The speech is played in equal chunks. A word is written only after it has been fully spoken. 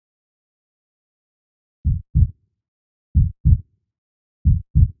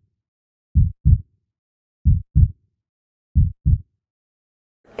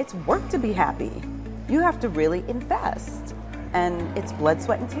takes work to be happy. You have to really invest. And it's blood,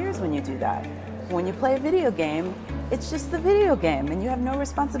 sweat, and tears when you do that. When you play a video game, it's just the video game and you have no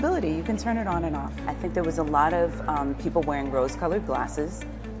responsibility. You can turn it on and off. I think there was a lot of people wearing rose-colored glasses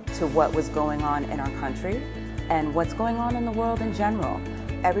to what was going on in our country and what's going on in the world in general.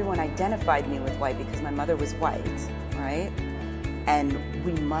 Everyone identified me with white because my mother was white, right? And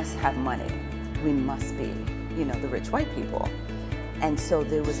we must have money. We must be, the rich white people. And so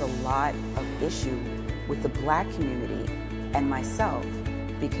there was a lot of issue with the black community and myself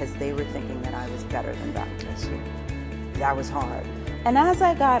because they were thinking that I was better than them. I see. That was hard. And as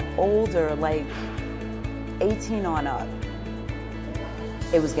I got older, like 18 on up,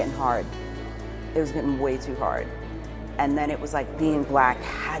 it was getting hard. It was getting way too hard. And then it was like being black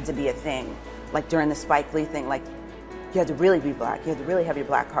had to be a thing. Like during the Spike Lee thing, like you had to really be black. You had to really have your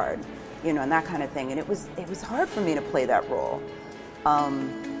black card, and that kind of thing. And it was hard for me to play that role.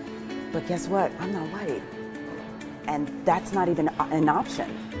 But guess what? I'm not white. And that's not even an option.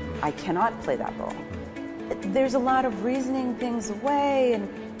 I cannot play that role. There's a lot of reasoning things away and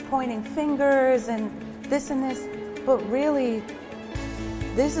pointing fingers and this, but really,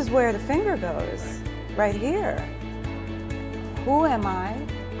 this is where the finger goes, right here. Who am I?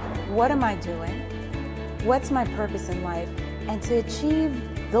 What am I doing? What's my purpose in life? And to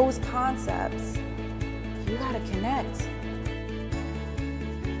achieve those concepts, you gotta connect.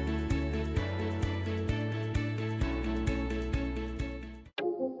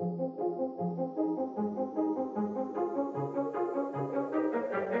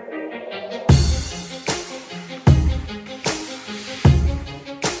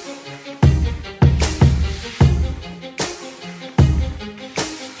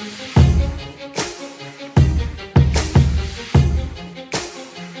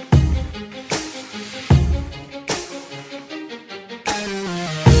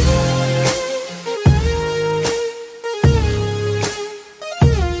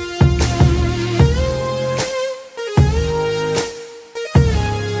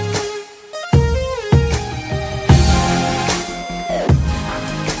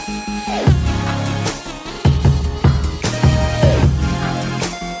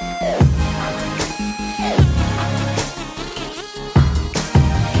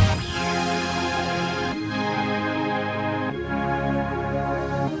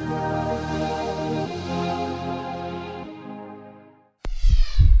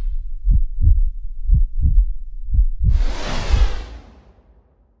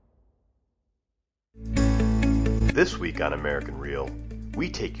 This week on American Real, we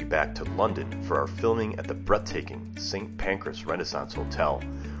take you back to London for our filming at the breathtaking St. Pancras Renaissance Hotel,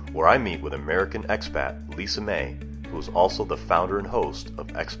 where I meet with American expat Lisa May, who is also the founder and host of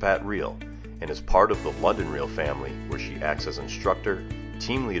Expat Real, and is part of the London Real family, where she acts as instructor,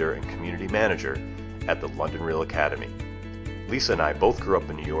 team leader, and community manager at the London Real Academy. Lisa and I both grew up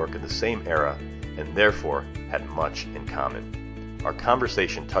in New York in the same era, and therefore had much in common. Our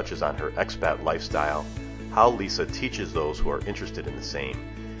conversation touches on her expat lifestyle, how Lisa teaches those who are interested in the same,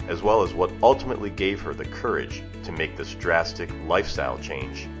 as well as what ultimately gave her the courage to make this drastic lifestyle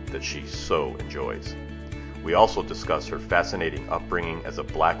change that she so enjoys. We also discuss her fascinating upbringing as a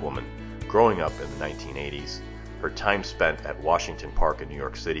black woman growing up in the 1980s, her time spent at Washington Park in New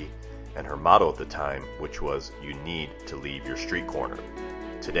York City, and her motto at the time, which was, "You need to leave your street corner."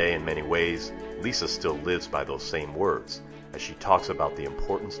 Today, in many ways, Lisa still lives by those same words, as she talks about the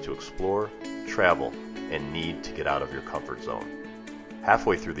importance to explore, travel, and need to get out of your comfort zone.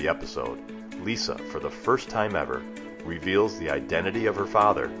 Halfway through the episode, Lisa, for the first time ever, reveals the identity of her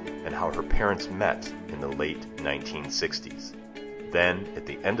father and how her parents met in the late 1960s. Then, at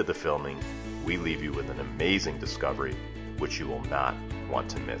the end of the filming, we leave you with an amazing discovery, which you will not want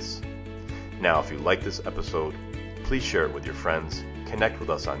to miss. Now, if you like this episode, please share it with your friends, connect with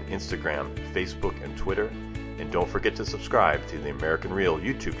us on Instagram, Facebook, and Twitter, and don't forget to subscribe to the American Real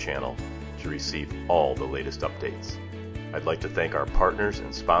YouTube channel to receive all the latest updates. I'd like to thank our partners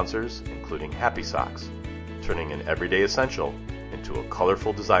and sponsors, including Happy Socks, turning an everyday essential into a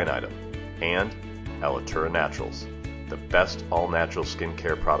colorful design item, and Alitura Naturals, the best all-natural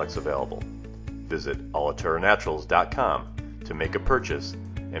skincare products available. Visit alituraNaturals.com to make a purchase,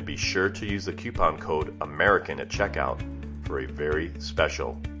 and be sure to use the coupon code AMERICAN at checkout for a very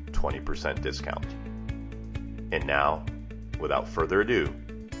special 20% discount. And now, without further ado,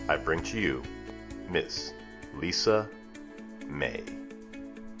 I bring to you Miss Lisa May.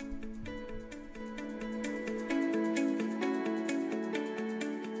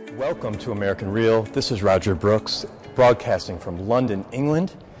 Welcome to American Real. This is Roger Brooks, broadcasting from London,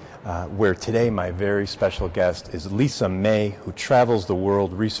 England. where today my very special guest is Lisa May, who travels the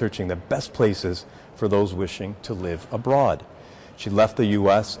world researching the best places for those wishing to live abroad. She left the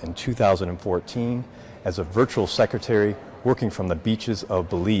U.S. in 2014 as a virtual secretary working from the beaches of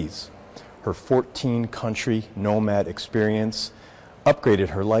Belize. Her 14-country nomad experience upgraded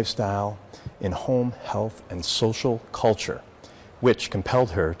her lifestyle in home, health, and social culture, which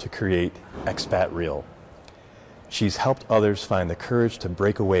compelled her to create Expat Real. She's helped others find the courage to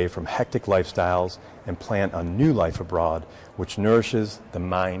break away from hectic lifestyles and plan a new life abroad, which nourishes the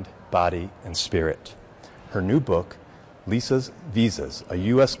mind, body, and spirit. Her new book, Lisa's Visas, a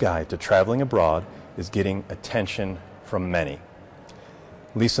U.S. Guide to Traveling Abroad, is getting attention from many.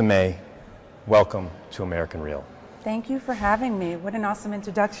 Lisa May, welcome to American Real. Thank you for having me. What an awesome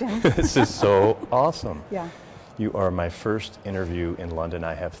introduction. This is so awesome. Yeah. You are my first interview in London.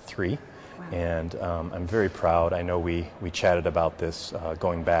 I have 3. Wow. And I'm very proud. I know we chatted about this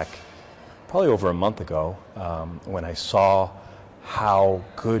going back probably over a month ago when I saw how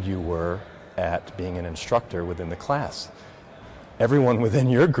good you were at being an instructor within the class. Everyone within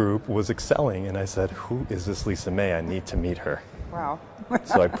your group was excelling, and I said, who is this Lisa May? I need to meet her. Wow.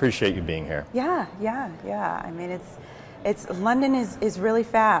 So I appreciate you being here. Yeah. I mean, it's London is really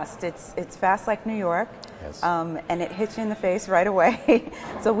fast. It's fast like New York. Yes. And it hits you in the face right away.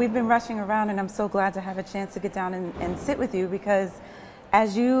 So we've been rushing around, and I'm so glad to have a chance to get down and sit with you, because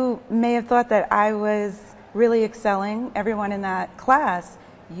as you may have thought that I was really excelling, everyone in that class,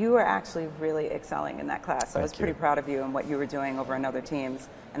 you were actually really excelling in that class. So I was pretty proud of you and what you were doing over in other teams,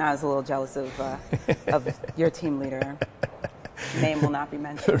 and I was a little jealous of your team leader. Name will not be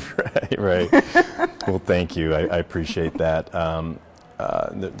mentioned. Right. Well, thank you. I appreciate that.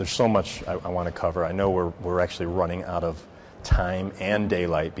 There's so much I want to cover. I know we're actually running out of time and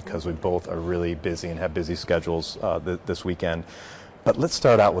daylight because we both are really busy and have busy schedules this weekend. But let's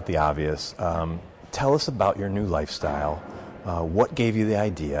start out with the obvious. Tell us about your new lifestyle. What gave you the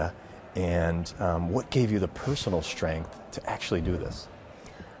idea, and what gave you the personal strength to actually do this?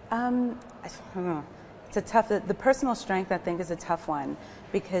 The personal strength, I think, is a tough one,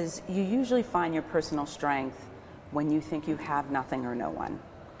 because you usually find your personal strength when you think you have nothing or no one.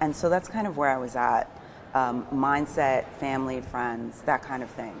 And so that's kind of where I was at. Mindset, family, friends, that kind of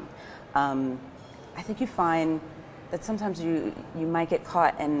thing. I think you find that sometimes you might get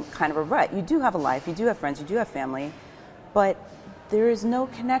caught in kind of a rut. You do have a life, you do have friends, you do have family, but there is no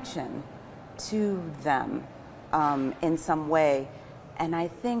connection to them in some way. And I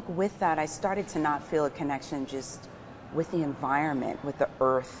think with that, I started to not feel a connection just with the environment, with the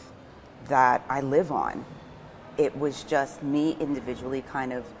earth that I live on. It was just me individually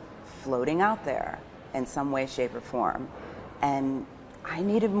kind of floating out there in some way, shape, or form. And I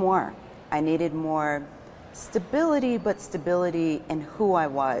needed more. I needed more stability, but stability in who I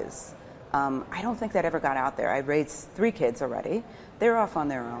was. I don't think that ever got out there. I raised 3 kids already. They're off on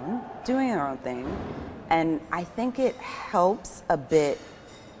their own, doing their own thing. And I think it helps a bit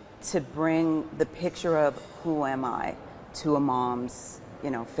to bring the picture of who am I to a mom's,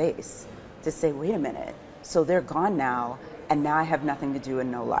 face, to say, wait a minute, so they're gone now, and now I have nothing to do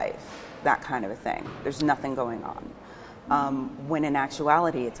and no life, that kind of a thing. There's nothing going on. When in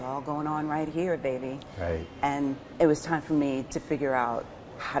actuality, it's all going on right here, baby. Right. And it was time for me to figure out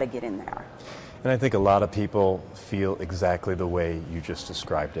how to get in there. And I think a lot of people feel exactly the way you just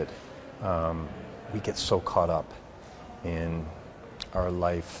described it. We get so caught up in our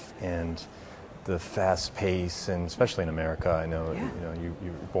life and the fast pace, and especially in America. I know, you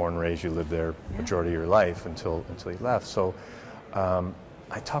were born and raised, you lived there majority of your life until you left. So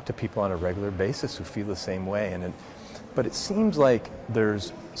I talk to people on a regular basis who feel the same way, but it seems like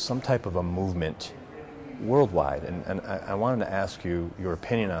there's some type of a movement worldwide, and I wanted to ask you your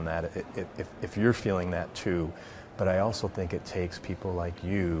opinion on that, if you're feeling that too. But I also think it takes people like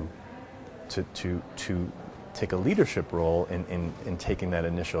you to take a leadership role in taking that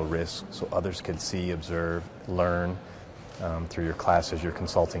initial risk, so others could see, observe, learn through your classes, your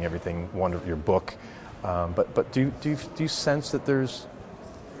consulting, everything, your book. But do you sense that there's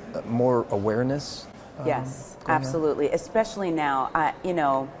more awareness? Yes, absolutely. On? Especially now, I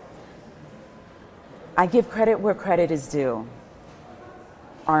give credit where credit is due.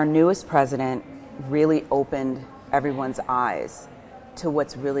 Our newest president really opened everyone's eyes to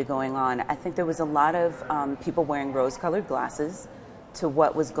what's really going on. I think there was a lot of people wearing rose-colored glasses to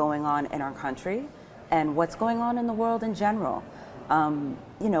what was going on in our country and what's going on in the world in general.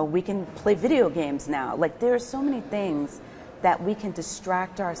 We can play video games now. Like, there are so many things that we can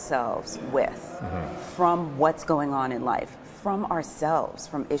distract ourselves with from what's going on in life, from ourselves,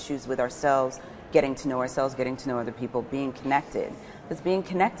 from issues with ourselves, getting to know ourselves, getting to know other people, being connected. Because being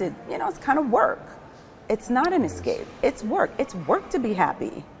connected, it's kind of work. It's not an escape. It's work. It's work to be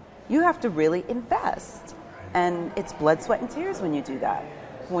happy. You have to really invest. And it's blood, sweat, and tears when you do that.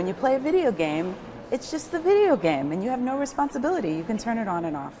 When you play a video game, it's just the video game, and you have no responsibility. You can turn it on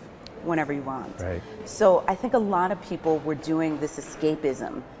and off whenever you want. Right. So I think a lot of people were doing this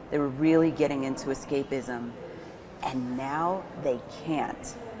escapism. They were really getting into escapism, and now they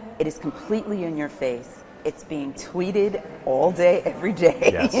can't. It is completely in your face. It's being tweeted all day, every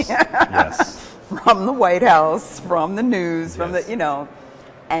day. Yes. Yes. From the White House, from the news, from Yes.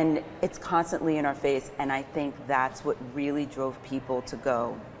 and it's constantly in our face. And I think that's what really drove people to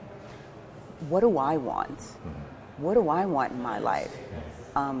go, what do I want? Mm-hmm. What do I want in my life?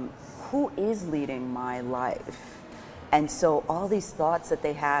 Who is leading my life? And so all these thoughts that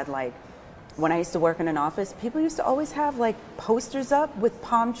they had, like when I used to work in an office, people used to always have like posters up with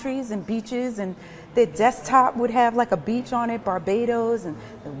palm trees and beaches, and their desktop would have like a beach on it, Barbados, and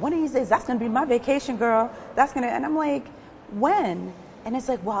one of these days, that's gonna be my vacation, girl. And I'm like, when? And it's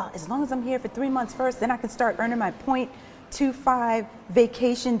like, well, as long as I'm here for 3 months first, then I can start earning my 0.25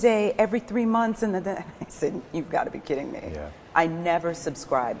 vacation day every 3 months. And then I said, you've got to be kidding me. Yeah. I never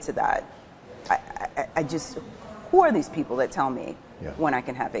subscribed to that. I just, who are these people that tell me when I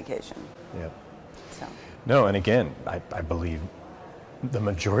can have vacation? Yeah. So. No, and again, I believe the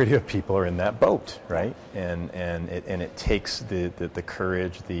majority of people are in that boat, right? And it takes the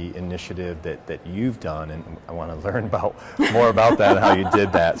courage, the initiative that you've done, and I want to learn more about that and how you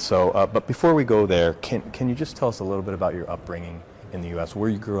did that. So, but before we go there, can you just tell us a little bit about your upbringing in the U.S., where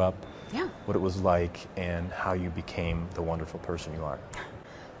you grew up, what it was like, and how you became the wonderful person you are?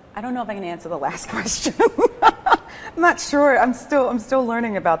 I don't know if I can answer the last question. I'm not sure. I'm still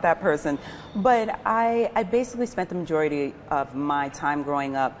learning about that person. But I basically spent the majority of my time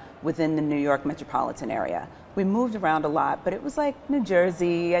growing up within the New York metropolitan area. We moved around a lot, but it was like New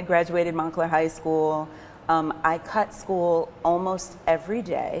Jersey. I graduated Montclair High School. I cut school almost every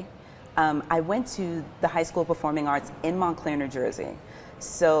day. I went to the High School of Performing Arts in Montclair, New Jersey.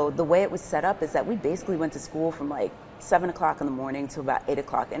 So the way it was set up is that we basically went to school from like 7 o'clock in the morning to about 8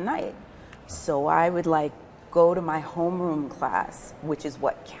 o'clock at night. So I would go to my homeroom class, which is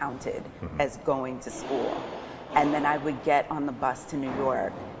what counted as going to school. And then I would get on the bus to New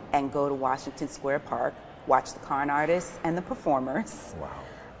York and go to Washington Square Park, watch the con artists and the performers.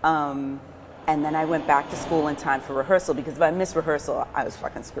 Wow. And then I went back to school in time for rehearsal, because if I missed rehearsal, I was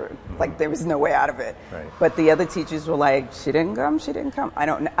fucking screwed. Like, there was no way out of it. Right. But the other teachers were like, she didn't come. I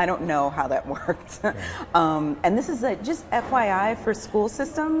don't know how that worked. Yeah. And this is just FYI for school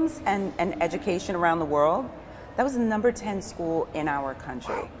systems and education around the world. That was the number 10 school in our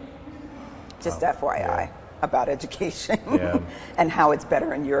country. Just FYI about education and how it's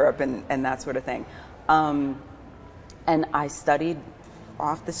better in Europe and that sort of thing. And I studied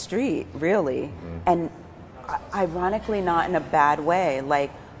off the street, really. And ironically, not in a bad way.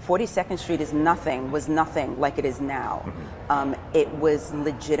 Like, 42nd Street was nothing like it is now. It was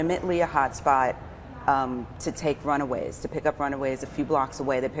legitimately a hot spot to take runaways, to pick up runaways a few blocks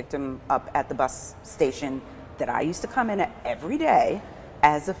away. They picked them up at the bus station that I used to come in at every day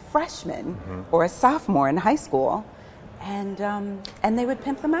as a freshman or a sophomore in high school. And they would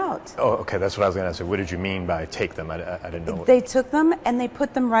pimp them out. Oh, okay. That's what I was going to say. What did you mean by take them? I didn't know. They took them and they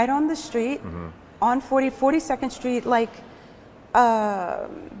put them right on the street, on 42nd Street, like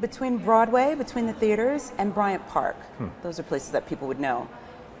between Broadway, between the theaters, and Bryant Park. Those are places that people would know.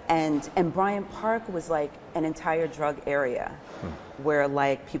 And Bryant Park was like an entire drug area where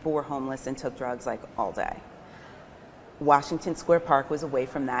like people were homeless and took drugs like all day. Washington Square Park was away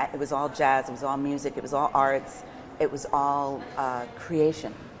from that. It was all jazz. It was all music. It was all arts. It was all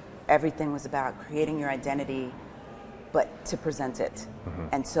creation. Everything was about creating your identity, but to present it.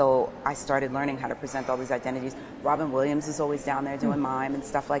 And so I started learning how to present all these identities. Robin Williams is always down there doing mime and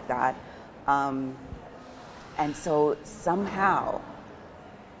stuff like that. And so somehow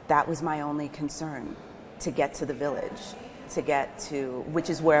that was my only concern, to get to the Village, which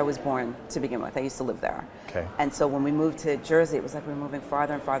is where I was born to begin with. I used to live there. Okay. And so when we moved to Jersey, it was like we were moving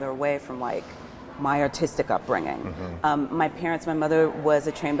farther and farther away from like my artistic upbringing. My mother was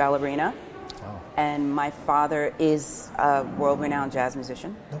a trained ballerina, and my father is a world-renowned jazz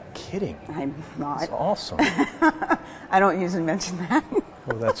musician. No kidding. I'm not. That's awesome. I don't usually mention that.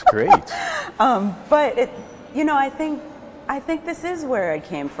 Well, that's great. But I think this is where I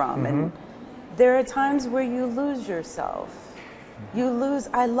came from, and there are times where you lose yourself.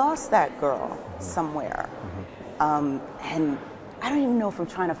 I lost that girl somewhere, and I don't even know if I'm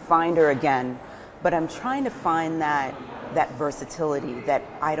trying to find her again. But I'm trying to find that that versatility, that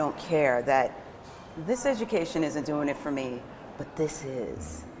I don't care, that this education isn't doing it for me, but this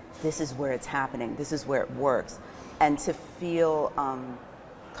is. This is where it's happening. This is where it works. And to feel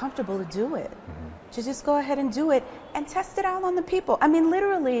comfortable to do it, to just go ahead and do it and test it out on the people. I mean,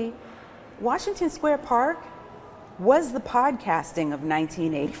 literally, Washington Square Park was the podcasting of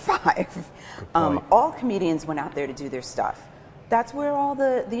 1985. All comedians went out there to do their stuff. That's where all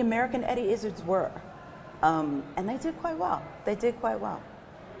the American Eddie Izzards were. And they did quite well. They did quite well.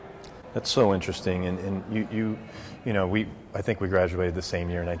 That's so interesting. And I think we graduated the same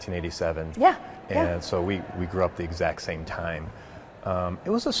year, 1987. Yeah. And so we grew up the exact same time. It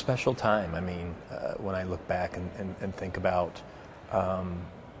was a special time. I mean, when I look back and think about,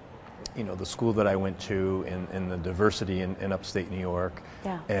 the school that I went to and the diversity in upstate New York.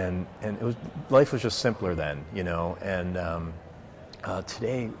 Yeah. And life was just simpler then, And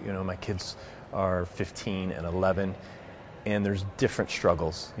today, my kids are 15 and 11, and there's different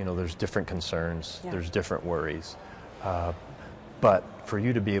struggles. There's different concerns. Yeah. There's different worries. But for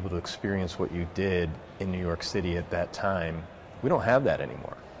you to be able to experience what you did in New York City at that time, we don't have that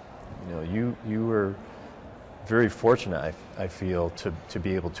anymore. You were very fortunate, I feel, to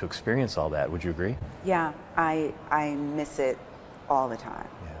be able to experience all that. Would you agree? Yeah, I miss it all the time.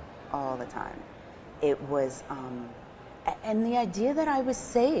 Yeah. All the time. It was, and the idea that I was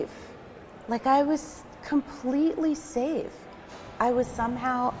safe, like I was completely safe. I was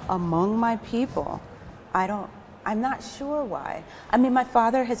somehow among my people. I'm not sure why. I mean, my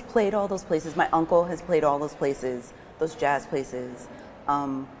father has played all those places. My uncle has played all those places, those jazz places.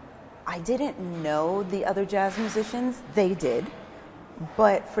 I didn't know the other jazz musicians. They did.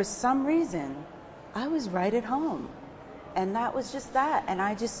 But for some reason, I was right at home. And that was just that. And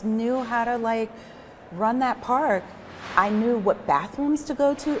I just knew how to, run that park. I knew what bathrooms to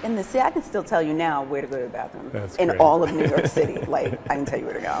go to in the city. I can still tell you now where to go to the bathroom. That's in great. all of New York City. I can tell you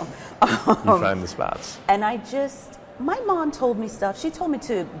where to go. You find the spots. And my mom told me stuff. She told me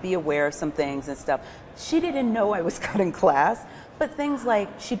to be aware of some things and stuff. She didn't know I was cutting class, but things like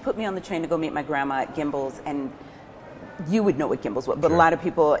she'd put me on the train to go meet my grandma at Gimbel's, and you would know what Gimbel's was, but Sure. A lot of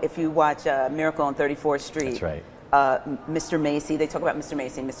people, if you watch Miracle on 34th Street, That's right. Mr. Macy, they talk about Mr.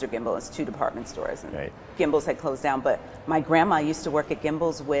 Macy and Mr. Gimbel as two department stores, and Right. Gimbel's had closed down, but my grandma used to work at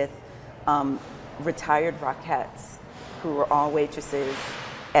Gimbel's with retired Rockettes who were all waitresses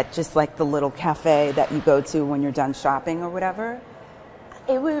at just the little cafe that you go to when you're done shopping or whatever.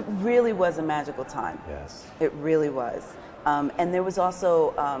 It really was a magical time. Yes. It really was. And there was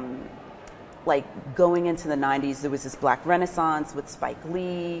also, going into the 90s, there was this Black Renaissance with Spike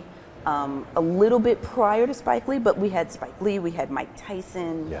Lee. A little bit prior to Spike Lee, but we had Spike Lee, we had Mike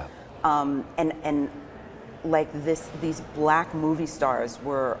Tyson. Yeah. And these black movie stars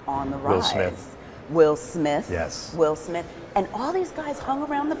were on the rise. Will Smith. Yes. Will Smith. And all these guys hung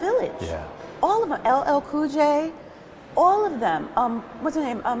around the Village. Yeah. All of them. LL Cool J. All of them. What's her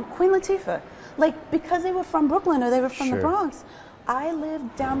name? Queen Latifah. Because they were from Brooklyn or they were from Sure. the Bronx. I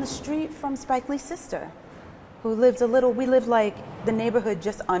lived down the street from Spike Lee's sister, who lived we lived the neighborhood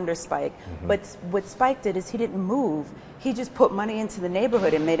just under Spike. Mm-hmm. But what Spike did is he didn't move. He just put money into the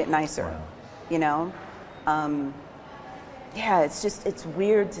neighborhood and made it nicer. Wow. It's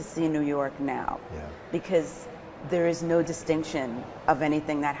weird to see New York now. Yeah. Because there is no distinction of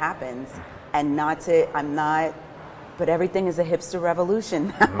anything that happens. And but everything is a hipster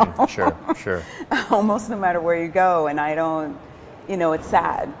revolution now. Sure. Almost no matter where you go. And I don't, it's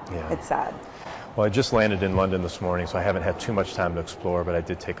sad. Yeah. It's sad. Well, I just landed in London this morning, so I haven't had too much time to explore, but I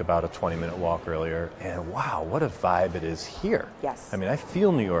did take about a 20-minute walk earlier, and wow, what a vibe it is here. Yes. I mean, I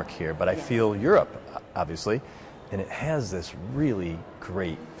feel New York here, but I feel Europe, obviously, and it has this really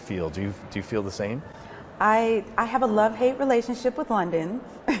great feel. Do you feel the same? I have a love-hate relationship with London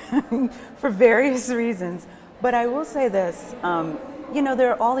for various reasons, but I will say this,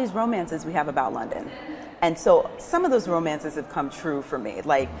 there are all these romances we have about London, and so some of those romances have come true for me,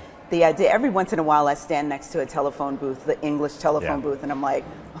 the idea, every once in a while I stand next to a telephone booth, the English telephone booth, and I'm like,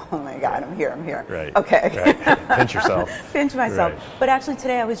 oh my God, I'm here. Right. Okay. Right. Pinch yourself. Pinch myself. Right. But actually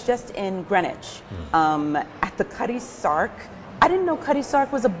today I was just in Greenwich at the Cutty Sark. I didn't know Cutty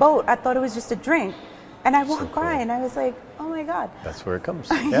Sark was a boat. I thought it was just a drink. And I walked by and I was like, oh my God. That's where it comes.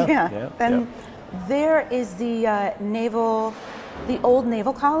 Yeah. And there is the old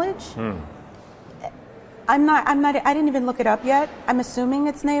Naval College. I didn't even look it up yet. I'm assuming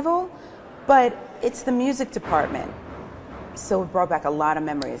it's naval, but it's the music department. So it brought back a lot of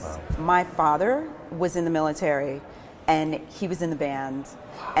memories. Wow. My father was in the military and he was in the band.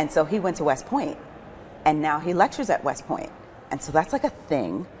 And so he went to West Point and now he lectures at West Point. And so that's a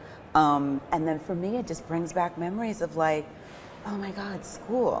thing. And then for me, it just brings back memories of like, oh my God,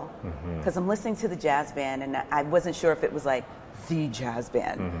 school. Because I'm listening to the jazz band, and I wasn't sure if it was like the jazz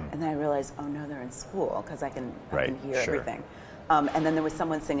band. And then I realized, oh no, they're in school, because I can hear everything. And then there was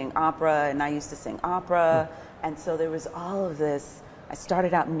someone singing opera, and I used to sing opera. And so there was all of this. I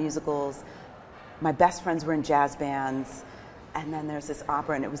started out in musicals. My best friends were in jazz bands. And then there's this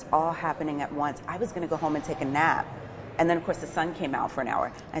opera, and it was all happening at once. I was going to go home and take a nap. And then, of course, the sun came out for an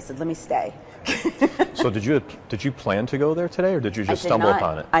hour. I said, let me stay. So did you plan to go there today, or did you just stumble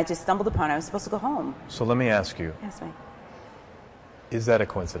upon it? I just stumbled upon it. I was supposed to go home. So let me ask you. Ask me. Is that a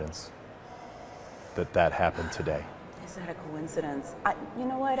coincidence that happened today? Is that a coincidence? You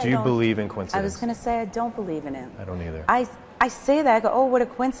know what? Do you believe in coincidence? I was going to say I don't believe in it. I don't either. I say that. I go, oh, what a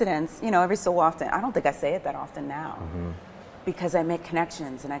coincidence. Every so often. I don't think I say it that often now. Because I make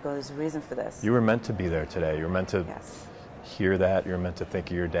connections, and I go, there's a reason for this. You were meant to be there today. You were meant to hear that. You were meant to think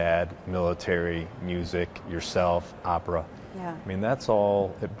of your dad, military, music, yourself, opera. Yeah. I mean, that's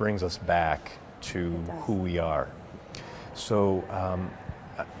all. It brings us back to who we are. So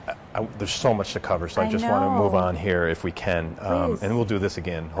there's so much to cover, so I just want to move on here if we can. And we'll do this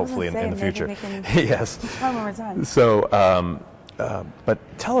again, hopefully, in the future. Yes. One more time. So, but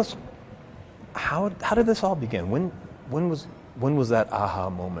tell us, how did this all begin? When was that aha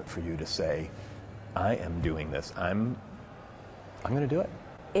moment for you to say, I am doing this. I'm going to do it?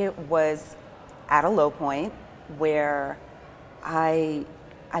 It was at a low point where I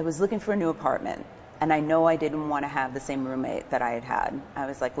was looking for a new apartment, and I know I didn't want to have the same roommate that I had. I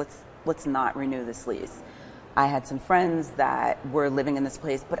was like, let's not renew this lease. I had some friends that were living in this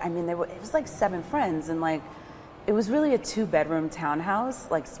place, but I mean, it was like 7 friends, and like, it was really a 2-bedroom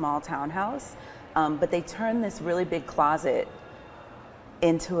townhouse, like small townhouse. But they turned this really big closet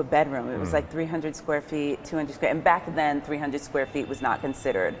into a bedroom. It was like 300 square feet, 200 square, and back then 300 square feet was not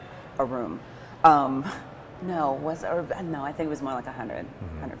considered a room. No, I think it was more like 100,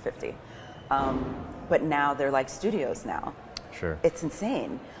 150. But now they're like studios now. Sure. It's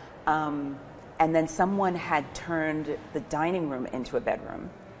insane. And then someone had turned the dining room into a bedroom.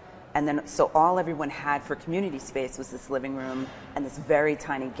 And then, so all everyone had for community space was this living room and this very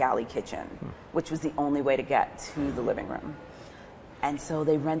tiny galley kitchen, which was the only way to get to the living room. And so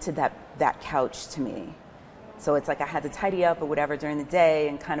they rented that couch to me. So it's like I had to tidy up or whatever during the day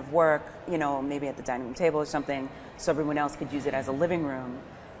and kind of work, maybe at the dining room table or something, so everyone else could use it as a living room.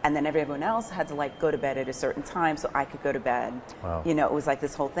 And then everyone else had to like go to bed at a certain time so I could go to bed. Wow. It was like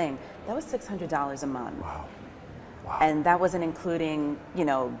this whole thing. That was $600 a month. Wow. And that wasn't including,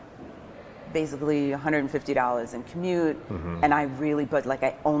 basically $150 in commute. And I really, but like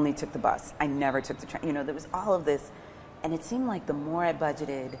I only took the bus. I never took the train. There was all of this. And it seemed like the more I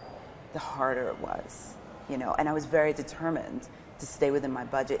budgeted, the harder it was, and I was very determined to stay within my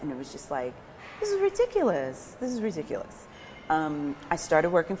budget. And it was just like, this is ridiculous. I started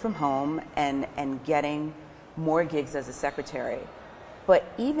working from home and getting more gigs as a secretary. But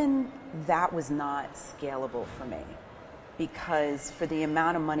even that was not scalable for me, because for the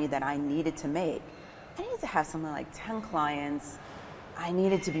amount of money that I needed to make, I needed to have something like 10 clients. I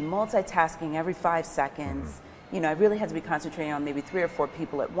needed to be multitasking every 5 seconds. I really had to be concentrating on maybe 3 or 4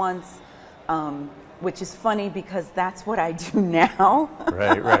 people at once, which is funny because that's what I do now.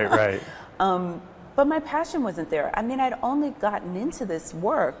 Right. But my passion wasn't there. I mean, I'd only gotten into this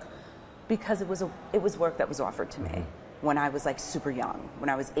work because it was work that was offered to me when I was like super young, when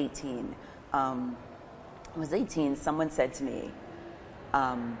I was 18. Someone said to me,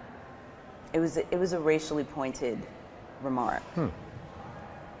 it was a racially pointed remark,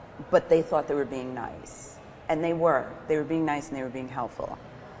 but they thought they were being nice. And they were being nice and they were being helpful.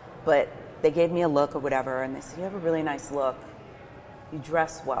 But they gave me a look or whatever, and they said, you have a really nice look, you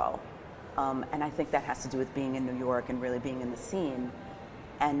dress well. And I think that has to do with being in New York and really being in the scene.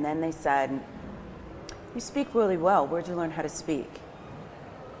 And then they said, you speak really well, where'd you learn how to speak?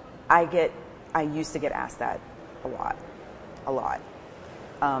 I used to get asked that a lot,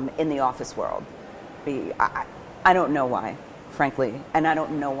 in the office world. I don't know why, frankly, and I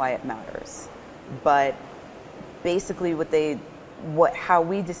don't know why it matters. But basically how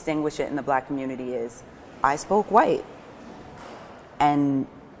we distinguish it in the Black community is I spoke white. And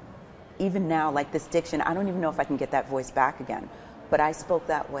even now, like this diction, I don't even know if I can get that voice back again. But I spoke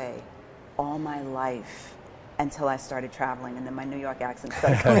that way all my life until I started traveling, and then my New York accent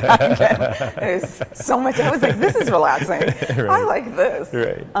started coming out again. There's so much. I was like, this is relaxing. Right. I like this.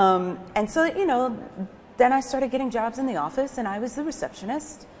 Right. And so, then I started getting jobs in the office, and I was the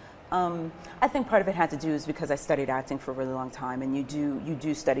receptionist. I think part of it had to do is because I studied acting for a really long time, and you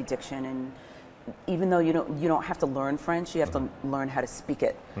do study diction, and even though you don't have to learn French, you have to learn how to speak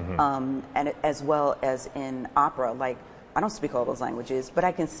it, and as well as in opera. Like, I don't speak all those languages, but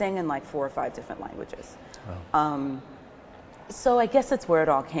I can sing in like 4 or 5 different languages. Wow. So I guess that's where it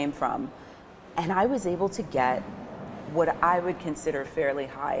all came from, and I was able to get what I would consider fairly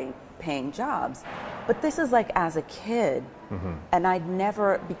high-paying jobs, but this is like as a kid,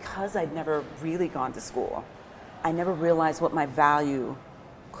 and because I'd never really gone to school, I never realized what my value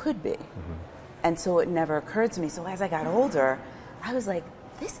could be. And so it never occurred to me. So as I got older, I was like,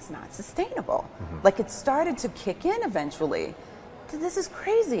 this is not sustainable. Like, it started to kick in eventually. This is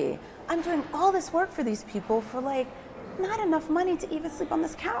crazy. I'm doing all this work for these people for like not enough money to even sleep on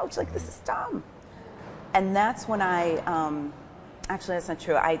this couch. Like, this is dumb. And that's when actually that's not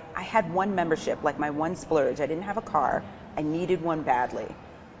true. I had one membership, like my one splurge. I didn't have a car. I needed one badly,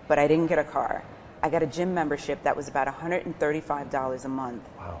 but I didn't get a car. I got a gym membership that was about $135 a month.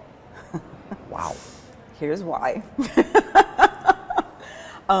 Wow. Wow. Here's why.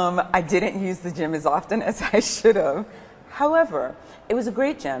 I didn't use the gym as often as I should have. However, it was a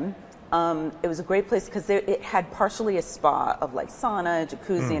great gym. It was a great place because it had partially a spa of like sauna,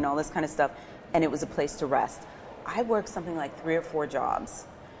 jacuzzi, and all this kind of stuff, and it was a place to rest. I worked something like 3 or 4 jobs,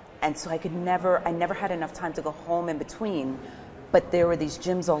 and so I never had enough time to go home in between. But there were these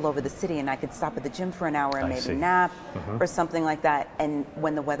gyms all over the city, and I could stop at the gym for an hour and maybe nap or something like that. And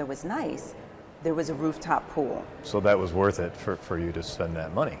when the weather was nice, there was a rooftop pool. So that was worth it for you to spend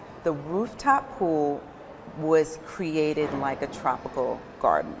that money. The rooftop pool was created like a tropical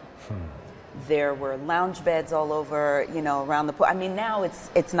garden. There were lounge beds all over, around the pool. I mean, now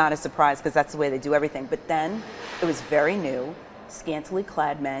it's not a surprise because that's the way they do everything. But then it was very new. Scantily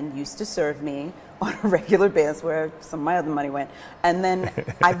clad men used to serve me on a regular basis, where some of my other money went. And then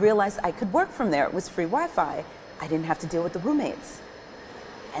I realized I could work from there. It was free Wi-Fi. I didn't have to deal with the roommates.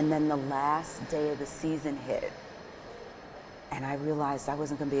 And then the last day of the season hit, and I realized I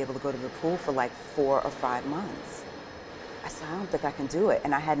wasn't going to be able to go to the pool for like 4 or 5 months. I said, I don't think I can do it.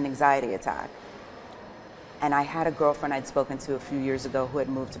 And I had an anxiety attack. And I had a girlfriend I'd spoken to a few years ago who had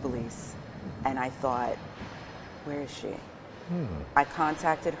moved to Belize. And I thought, where is she? I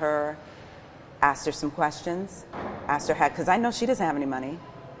contacted her, asked her some questions, because I know she doesn't have any money.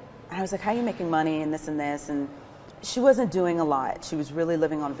 And I was like, how are you making money and this and this? And she wasn't doing a lot. She was really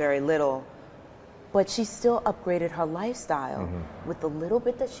living on very little. But she still upgraded her lifestyle with the little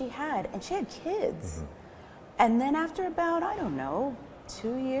bit that she had. And she had kids. And then after about,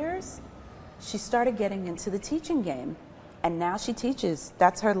 2 years, she started getting into the teaching game. And now she teaches.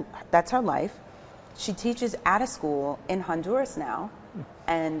 That's her life. She teaches at a school in Honduras now,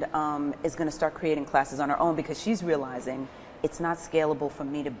 and is going to start creating classes on her own because she's realizing it's not scalable for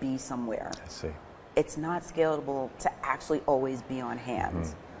me to be somewhere. I see. It's not scalable to actually always be on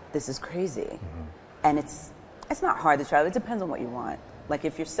hand. This is crazy. And it's not hard to travel. It depends on what you want. Like,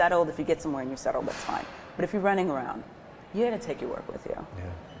 if you're settled, if you get somewhere and you're settled, that's fine. But if you're running around, you got to take your work with you. Yeah.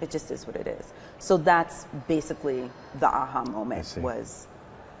 It just is what it is. So that's basically the aha moment was,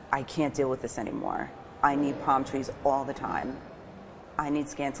 I can't deal with this anymore. I need palm trees all the time. I need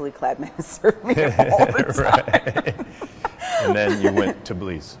scantily clad men to serve me all the time. Right. And then you went to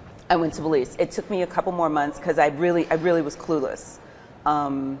Belize. I went to Belize. It took me a couple more months because I really was clueless.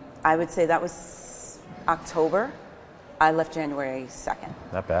 I would say that was October. I left January 2nd.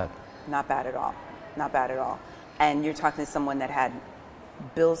 Not bad. Not bad at all. Not bad at all. And you're talking to someone that had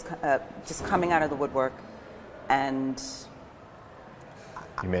bills just coming out of the woodwork, and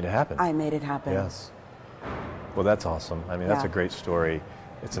you made it happen. I made it happen. Yes. Well, that's awesome. I mean, that's a great story.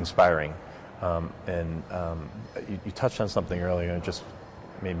 It's inspiring. And you touched on something earlier, and it just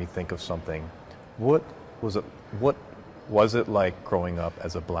made me think of something. What was it like growing up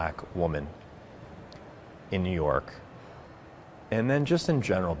as a black woman in New York? And then just in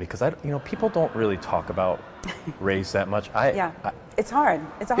general, because people don't really talk about race that much. It's hard.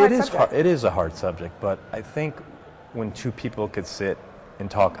 It's a hard subject. It is a hard subject, but I think when two people could sit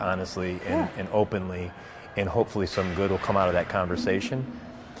and talk honestly and openly, and hopefully some good will come out of that conversation.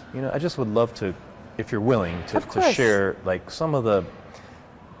 I just would love to, if you're willing, to share like some of the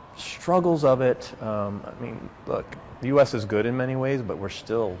struggles of it. I mean, look, the U.S. is good in many ways, but we're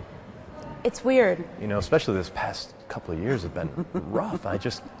still... It's weird. Especially this past couple of years have been rough. I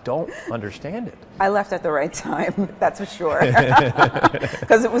just don't understand it. I left at the right time, that's for sure.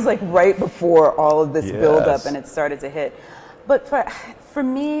 Because it was like right before all of this buildup and it started to hit. But for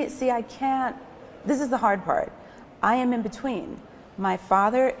me, see, I can't... This is the hard part. I am in between. My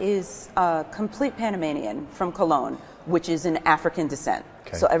father is a complete Panamanian from Cologne, which is an African descent.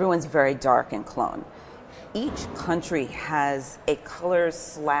 Okay. So everyone's very dark in Cologne. Each country has a color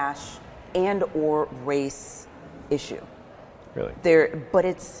 / and or race issue. Really? But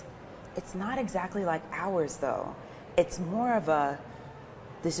it's not exactly like ours, though. It's more of a,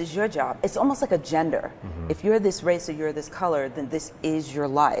 this is your job. It's almost like a gender. If you're this race or you're this color, then this is your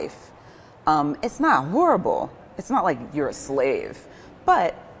life. It's not horrible. It's not like you're a slave,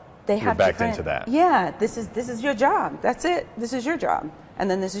 but they have backed different, into that. Yeah, this is your job. That's it. This is your job, and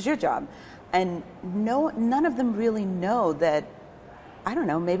then this is your job, and none of them really know that. I don't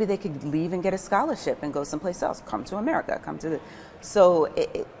know. Maybe they could leave and get a scholarship and go someplace else. Come to America. So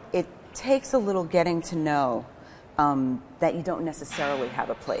it takes a little getting to know that you don't necessarily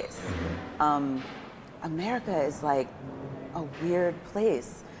have a place. America is like a weird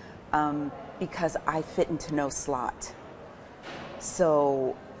place because I fit into no slot.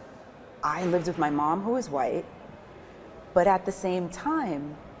 So I lived with my mom, who was white, but at the same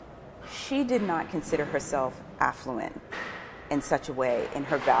time, she did not consider herself affluent in such a way in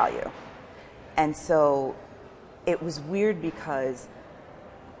her value. And so it was weird because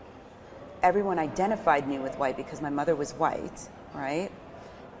everyone identified me with white because my mother was white, right?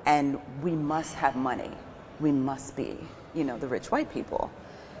 And we must have money. We must be, the rich white people.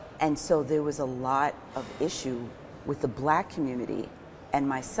 And so there was a lot of issue with the black community and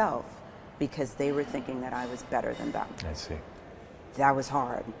myself because they were thinking that I was better than them. I see. That was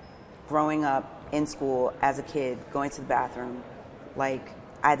hard. Growing up in school as a kid, going to the bathroom, I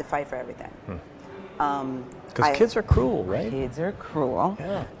had to fight for everything. Because kids are cruel, right? Kids are cruel.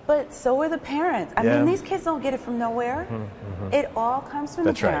 Yeah. But so are the parents. I mean, these kids don't get it from nowhere. It all comes from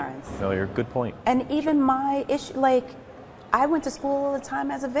the parents. Right. No, you're a good point. And even my issue, I went to school all the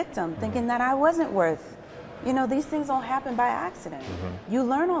time as a victim, thinking that I wasn't worth, these things don't happen by accident. You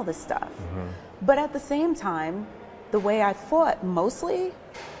learn all this stuff. But at the same time, the way I fought mostly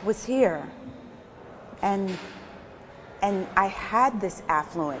was here. And I had this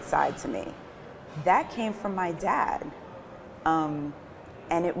affluent side to me. That came from my dad. And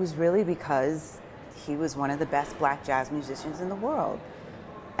it was really because he was one of the best black jazz musicians in the world.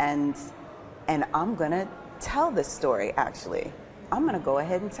 And I'm going to tell this story, actually. I'm going to go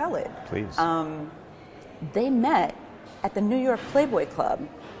ahead and tell it. Please. They met at the New York Playboy Club.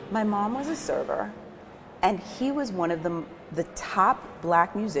 My mom was a server, and he was one of the top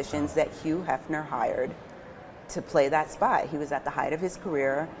black musicians that Hugh Hefner hired to play that spot. He was at the height of his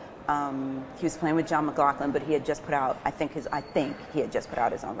career. He was playing with John McLaughlin, but he had just put out, I think he had just put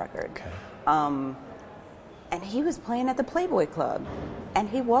out his own record. Okay. And he was playing at the Playboy Club, and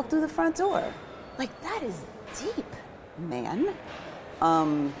he walked through the front door. That is deep, man.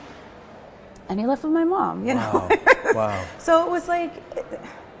 And he left with my mom, Wow. Wow. So it was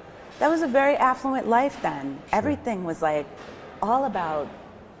that was a very affluent life then. Sure. Everything was all about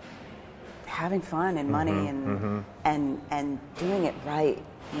having fun and money and doing it right,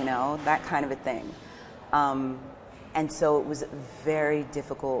 that kind of a thing. And so it was very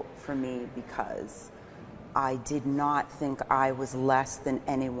difficult for me because I did not think I was less than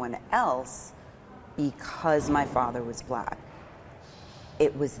anyone else because my father was black.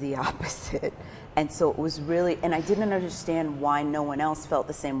 It was the opposite. And so it was really, and I didn't understand why no one else felt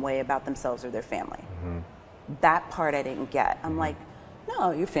the same way about themselves or their family. That part I didn't get. I'm like,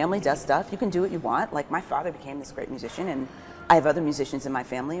 no, your family does stuff. You can do what you want. My father became this great musician, and I have other musicians in my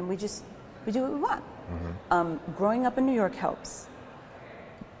family, and we do what we want. Growing up in New York helps.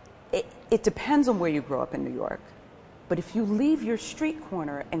 It depends on where you grow up in New York. But if you leave your street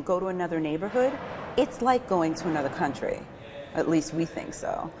corner and go to another neighborhood, it's like going to another country. At least we think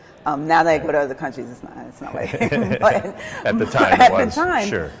so. Now that I go to other countries, it's not like but at the time at it was, the time.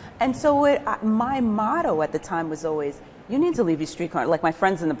 Sure. And so my motto at the time was always, you need to leave your street corner. Like my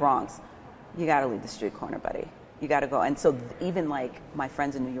friends in the Bronx, you got to leave the street corner, buddy. You got to go. And so even my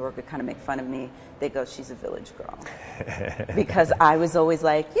friends in New York would kind of make fun of me. They go, she's a village girl. Because I was always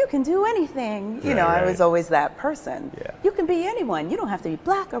like, you can do anything. Right. I was always that person. Yeah. You can be anyone. You don't have to be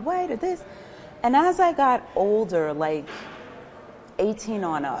black or white or this. And as I got older, 18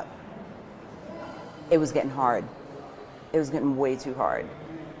 on up, it was getting hard. It was getting way too hard.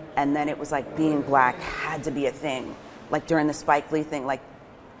 And then it was being black had to be a thing. During the Spike Lee thing,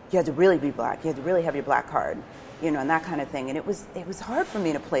 you had to really be black. You had to really have your black card, and that kind of thing. And it was hard for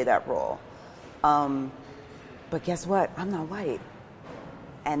me to play that role. But guess what? I'm not white.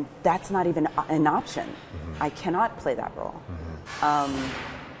 And that's not even an option. I cannot play that role.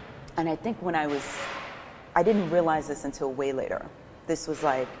 And I think I didn't realize this until way later. This was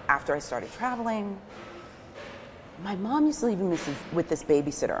after I started traveling. My mom used to leave me with this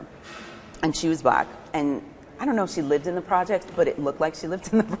babysitter, and she was black. And I don't know if she lived in the projects, but it looked like she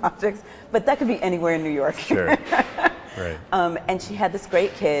lived in the projects. But that could be anywhere in New York. Sure. Right. And she had this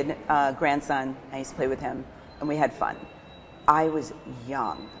great kid, grandson. I used to play with him, and we had fun. I was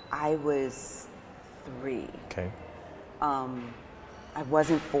young. I was 3. Okay. I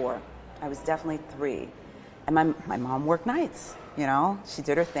wasn't 4. I was definitely 3. And my mom worked nights, you know? She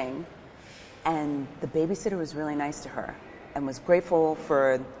did her thing. And the babysitter was really nice to her and was grateful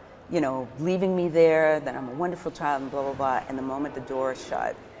for, you know, leaving me there, that I'm a wonderful child and blah, blah, blah. And the moment the door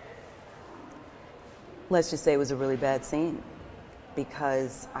shut, let's just say it was a really bad scene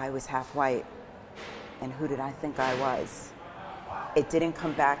because I was half white. And who did I think I was? It didn't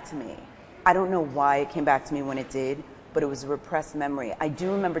come back to me. I don't know why it came back to me when it did, but it was a repressed memory. I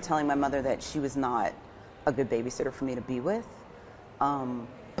do remember telling my mother that she was not a good babysitter for me to be with.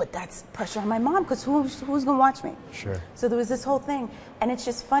 But that's pressure on my mom because who's going to watch me? Sure. So there was this whole thing. And it's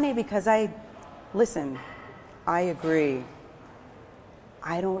just funny because I agree.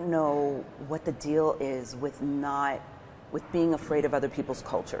 I don't know what the deal is with being afraid of other people's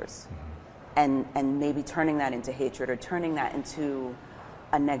cultures and maybe turning that into hatred or turning that into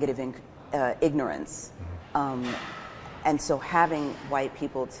a negative ignorance. And so having white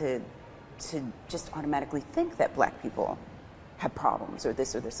people to just automatically think that black people have problems or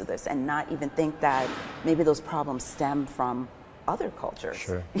this or this or this and not even think that maybe those problems stem from other cultures.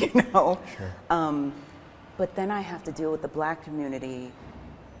 Sure. You know? Sure. But then I have to deal with the black community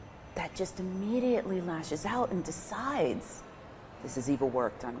that just immediately lashes out and decides this is evil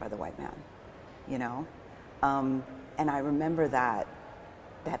work done by the white man, you know? And I remember that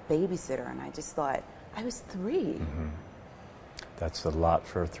babysitter, and I just thought, I was 3. Mm-hmm. That's a lot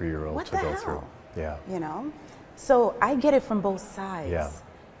for a 3-year-old to go through. Yeah. You know? So I get it from both sides. Yeah.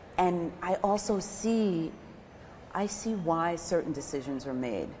 And I also see why certain decisions are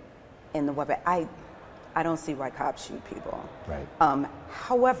made in the weapon. I don't see why cops shoot people. Right.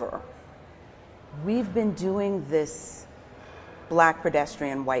 However, we've been doing this black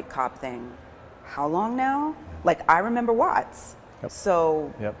pedestrian, white cop thing how long now? Like, I remember Watts. Yep.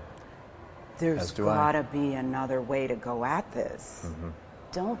 So Yep. there's gotta be another way to go at this. Mm-hmm.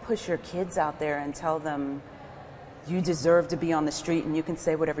 Don't push your kids out there and tell them you deserve to be on the street and you can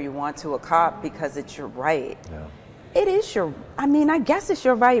say whatever you want to a cop because it's your right. Yeah. It is I guess it's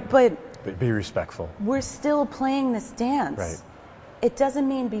your right, but Be respectful. we're still playing this dance. Right. It doesn't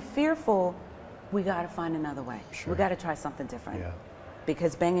mean be fearful. We got to find another way. Sure. We got to try something different. Yeah.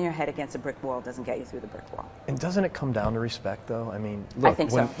 Because banging your head against a brick wall doesn't get you through the brick wall. And doesn't it come down to respect, though? I mean, look, I think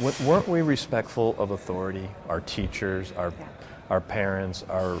so. Weren't we respectful of authority? Our teachers, our parents,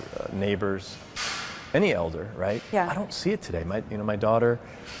 our neighbors, any elder, right? Yeah. I don't see it today. My daughter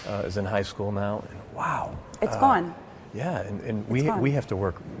is in high school now, and wow, It's gone. Yeah, and we have to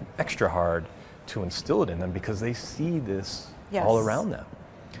work extra hard to instill it in them because they see this Yes. all around them.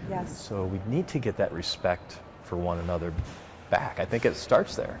 Yes. So we need to get that respect for one another back. I think it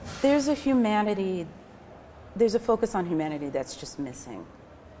starts there. There's a focus on humanity that's just missing.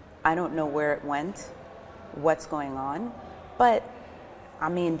 I don't know where it went, what's going on, but I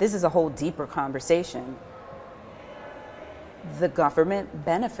mean, this is a whole deeper conversation. The government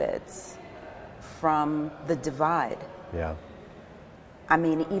benefits from the divide. Yeah. I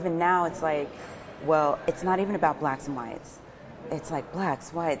mean, even now it's like, well, it's not even about blacks and whites. It's like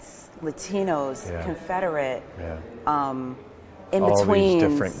blacks, whites, Latinos, Yeah. Confederate, Yeah. in All between, these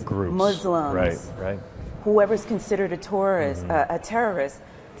different groups. Muslims, Right. whoever's considered a tourist, a terrorist.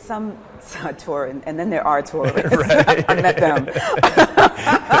 Some tour, and then there are tourists. I met them.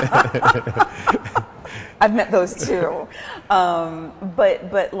 I've met those too.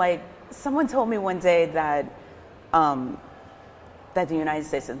 But like someone told me one day that the United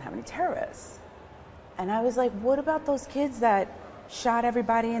States doesn't have any terrorists, and I was like, what about those kids that shot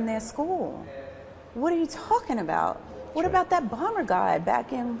everybody in their school? What are you talking about? What about that bomber guy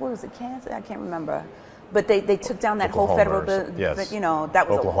back in, what was it, Kansas? I can't remember. But they took down that whole federal building. Yes. You know, that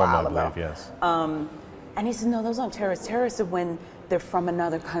was Oklahoma, a while ago. I believe, yes. And he said, no, those aren't terrorists. Terrorists are when they're from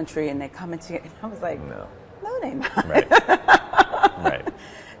another country and they come into it. And I was like, no, they're not. Right. Right.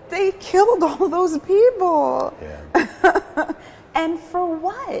 They killed all those people. Yeah. And for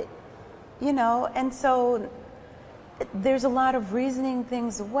what? You know, and so there's a lot of reasoning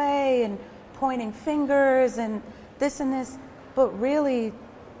things away and pointing fingers and this and this. But really,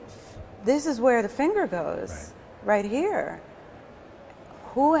 this is where the finger goes, right here.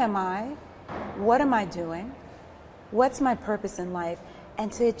 Who am I? What am I doing? What's my purpose in life?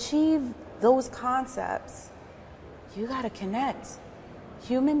 And to achieve those concepts, you got to connect.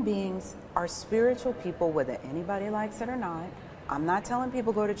 Human beings are spiritual people, whether anybody likes it or not. I'm not telling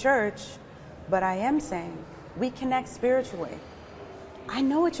people go to church, but I am saying we connect spiritually. I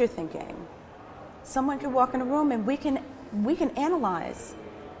know what you're thinking. someone could walk in a room and we can analyze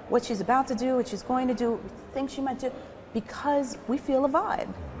what she's about to do, what she's going to do, things she might do, because we feel a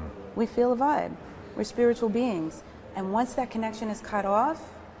vibe. We feel a vibe. We're spiritual beings. And once that connection is cut off,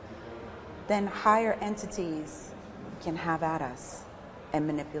 then higher entities can have at us and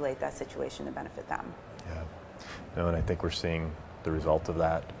manipulate that situation to benefit them. Yeah. No, and I think we're seeing the result of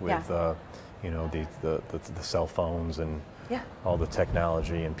that with, the cell phones and all the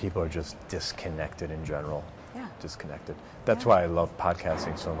technology, and people are just disconnected in general. Yeah. Disconnected. That's why I love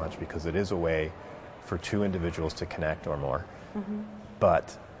podcasting so much, because it is a way for two individuals to connect or more.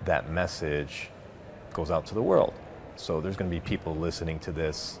 But that message goes out to the world. So there's going to be people listening to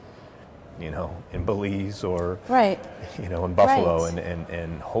this, in Belize or, in Buffalo,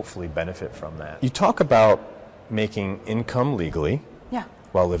 and hopefully benefit from that. You talk about making income legally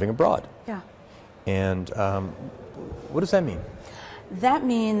while living abroad. Yeah. And what does that mean? That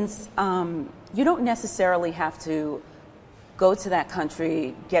means you don't necessarily have to go to that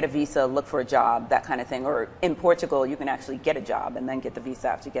country, get a visa, look for a job, that kind of thing. Or in Portugal, you can actually get a job and then get the visa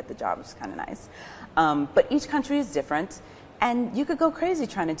after you get the job, which is kind of nice. But each country is different. And you could go crazy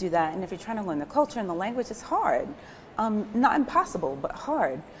trying to do that. And if you're trying to learn the culture and the language, it's hard. Not impossible, but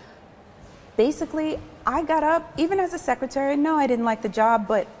hard. Basically, I got up, even as a secretary, no, I didn't like the job,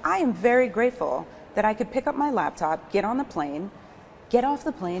 but I am very grateful that I could pick up my laptop, get on the plane, get off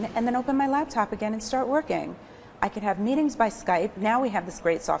the plane, and then open my laptop again and start working. I could have meetings by Skype. Now we have this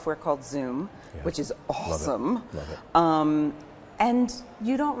great software called Zoom, which is awesome. Love it. And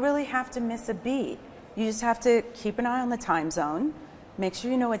you don't really have to miss a beat. You just have to keep an eye on the time zone, make sure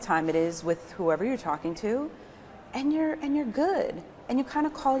you know what time it is with whoever you're talking to, and you're good. And you kind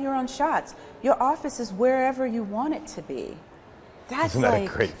of call your own shots. Your office is wherever you want it to be. That's Isn't that a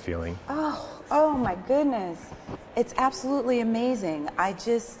great feeling? Oh my goodness. It's absolutely amazing.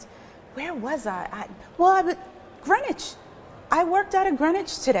 Where was I? Greenwich. I worked out of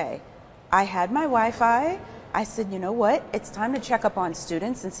Greenwich today. I had my Wi-Fi. I said, you know what? It's time to check up on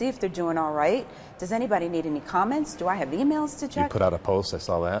students and see if they're doing all right. Does anybody need any comments? Do I have emails to check? You put out a post, I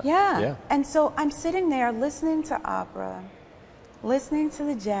saw that. Yeah. And so I'm sitting there listening to opera, listening to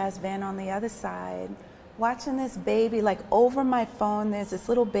the jazz band on the other side, watching this baby, like over my phone, there's this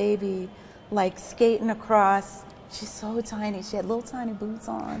little baby, like skating across. She's so tiny. She had little tiny boots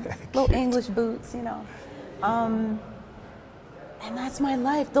on, little English boots, And that's my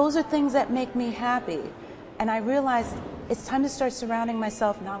life. Those are things that make me happy. And I realized it's time to start surrounding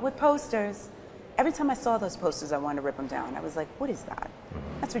myself, not with posters. Every time I saw those posters, I wanted to rip them down. I was like, what is that?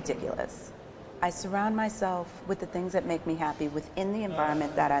 That's ridiculous. I surround myself with the things that make me happy within the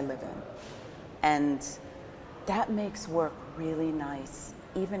environment that I live in. And that makes work really nice,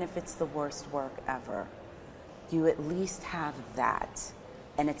 even if it's the worst work ever. You at least have that.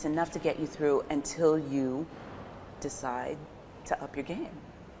 And it's enough to get you through until you decide to up your game.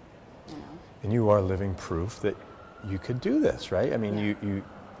 And you are living proof that you could do this, right? I mean, you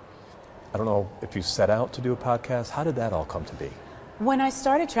I don't know if you set out to do a podcast. How did that all come to be? When I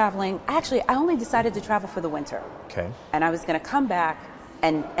started traveling, actually, I only decided to travel for the winter. Okay. And I was going to come back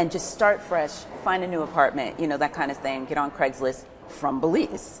and just start fresh, find a new apartment, that kind of thing, get on Craigslist from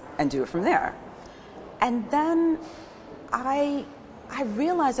Belize and do it from there. And then I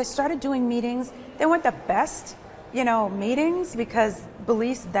realized I started doing meetings. They weren't the best, meetings, because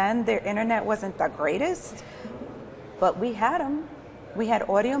Belize then, their internet wasn't the greatest. But we had them. We had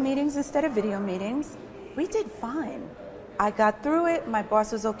audio meetings instead of video meetings. We did fine. I got through it. My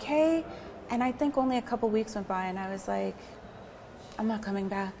boss was okay. And I think only a couple weeks went by and I was like, I'm not coming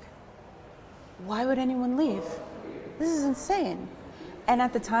back. Why would anyone leave? This is insane. And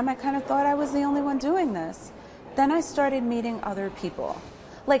at the time, I kind of thought I was the only one doing this. Then I started meeting other people.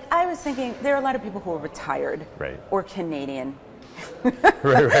 Like, I was thinking, there are a lot of people who are retired or Canadian.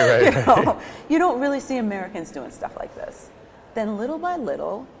 Right. You don't really see Americans doing stuff like this. Then little by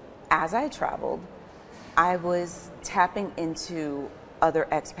little, as I traveled, I was tapping into other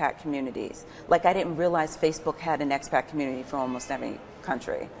expat communities. Like, I didn't realize Facebook had an expat community for almost every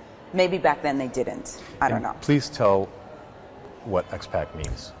country. Maybe back then they didn't. I don't know. Please tell what expat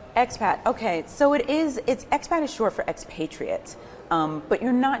means. Expat. Okay, so it's expat is short for expatriate. But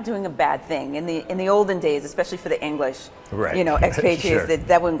you're not doing a bad thing. In the olden days, especially for the English, expatriates, sure.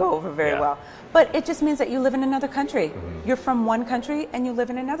 that wouldn't go over very well. But it just means that you live in another country. Mm-hmm. You're from one country and you live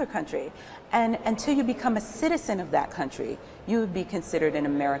in another country. And until you become a citizen of that country, you would be considered an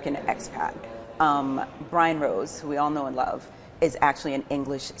American expat. Brian Rose, who we all know and love, is actually an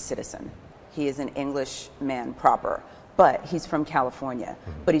English citizen. He is an English man proper. but he's from California,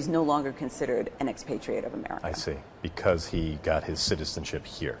 but he's no longer considered an expatriate of America. I see. Because he got his citizenship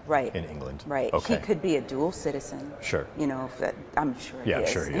here Right. in England. Right. Okay. He could be a dual citizen. Sure. You know, I'm sure Yeah, he I'm is.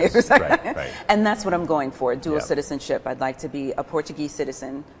 sure he is. Right. And that's what I'm going for, dual Yep. citizenship. I'd like to be a Portuguese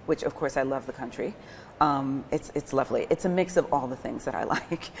citizen, which of course I love the country. It's lovely. It's a mix of all the things that I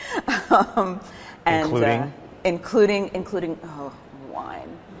like. And, including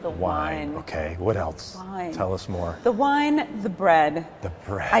wine. The wine. Okay. What else? Wine. Tell us more. The wine, the bread. The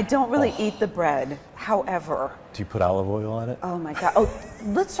bread. I don't really eat the bread. However, Do you put olive oil on it? oh my God. Oh,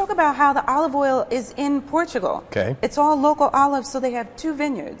 let's talk about how the olive oil is in Portugal. Okay. It's all local olives, so they have 2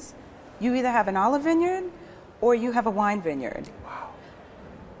 vineyards. You either have an olive vineyard or you have a wine vineyard. Wow.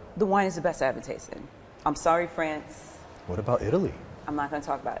 The wine is the best I ever tasted. I'm sorry, France. What about Italy? I'm not going to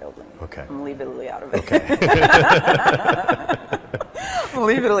talk about Italy. Okay. I'm going to leave Italy out of it. Okay. I'll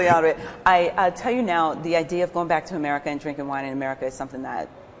leave Italy out of it. I tell you now, the idea of going back to America and drinking wine in America is something that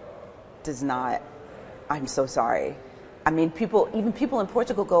does not, I'm so sorry. I mean, even people in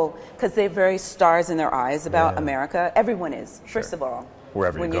Portugal go, because they're very stars in their eyes about Yeah. America. Everyone is, first of all.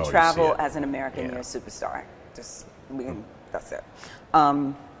 Wherever you when go, you you travel see it. as an American, Yeah. you're a superstar. That's it.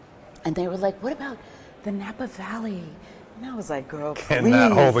 And they were like, what about the Napa Valley? And I was like, girl, please.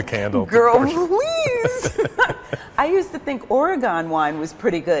 Cannot hold a candle to Girl, Portugal. please. I used to think Oregon wine was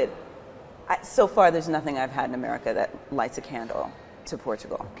pretty good. So far, there's nothing I've had in America that lights a candle to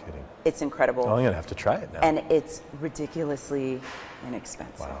Portugal. No kidding. It's incredible. Oh, I'm going to have to try it now. And it's ridiculously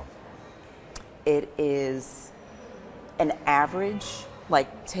inexpensive. Wow. It is an average,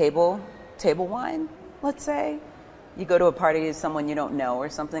 like table wine, let's say. You go to a party with someone you don't know or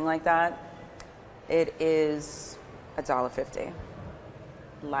something like that. It is $1.50.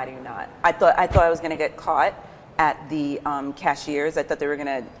 Lie to you not. I thought I was going to get caught at the cashiers. I thought they were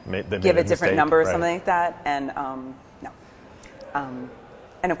going to give a different number or something like that. And no.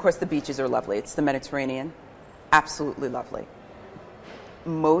 And of course, the beaches are lovely. It's the Mediterranean. Absolutely lovely.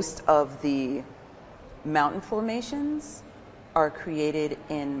 Most of the mountain formations are created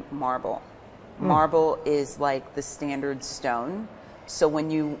in marble. Marble is like the standard stone. So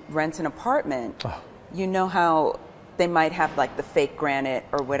when you rent an apartment, you know how they might have like the fake granite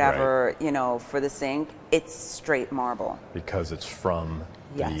or whatever, you know, for the sink. It's straight marble. Because it's from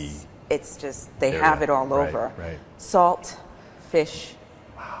Yes. It's just, they area. have it all Right, over. right. Salt, fish,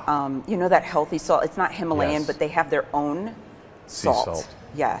 you know that healthy salt? It's not Himalayan, Yes. but they have their own Sea salt. salt.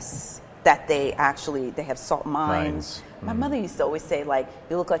 Yes. That they have salt mines. My mother used to always say, like,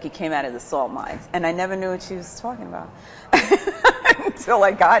 you look like you came out of the salt mines. And I never knew what she was talking about until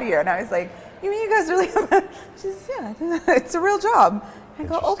I got here. And I was like, you mean you guys really have She says, yeah, it's a real job. I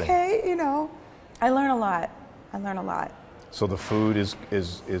go, Interesting. okay, you know. I learn a lot. So the food is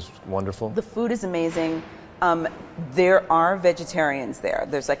wonderful? The food is amazing. There are vegetarians there.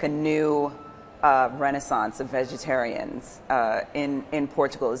 There's like a new renaissance of vegetarians in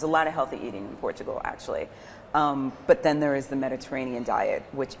Portugal. There's a lot of healthy eating in Portugal, actually. But then there is the Mediterranean diet,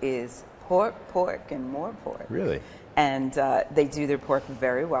 which is pork, and more pork. Really? And they do their pork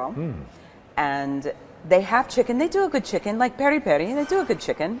very well. And they have chicken. They do a good chicken, like peri-peri. They do a good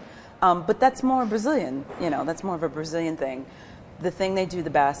chicken. But that's more Brazilian. You know, that's more of a Brazilian thing. The thing they do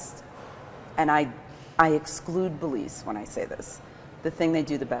the best, and I exclude Belize when I say this, the thing they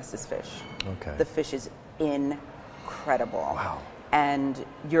do the best is fish. Okay. The fish is incredible. Wow. And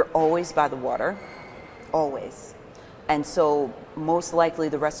you're always by the water, always. And so most likely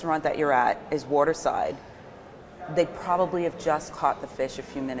the restaurant that you're at is waterside. They probably have just caught the fish a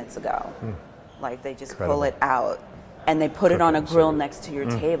few minutes ago. Like they just Incredible. pull it out and they put it on a Cook it and grill serve it. next to your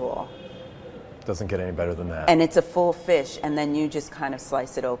table. Doesn't get any better than that. And it's a full fish, and then you just kind of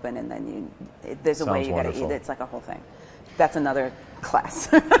slice it open, and then there's a way Sounds you got to eat wonderful. it. It's like a whole thing. That's another class.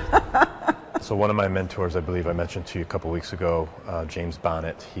 So one of my mentors, I believe I mentioned to you a couple weeks ago, James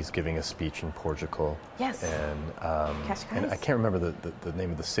Bonnet, he's giving a speech in Portugal. Yes. And Cascais. I can't remember the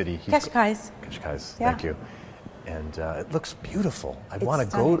name of the city. Cascais. Cascais, Yeah. thank you. And it looks beautiful. I It's want to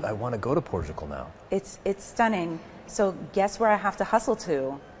stunning. go. I want to go to Portugal now. It's stunning. So guess where I have to hustle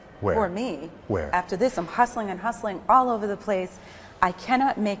to? Where? For me. Where? After this, I'm hustling and hustling all over the place. I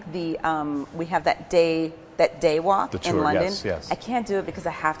cannot make the. We have that day walk The in tour, London. yes, yes. I can't do it because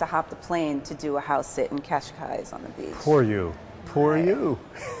I have to hop the plane to do a house sit in Cascais on the beach. Poor you. Poor you.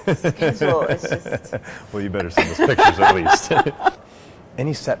 Schedule. It's just. Well, you better send us pictures at least.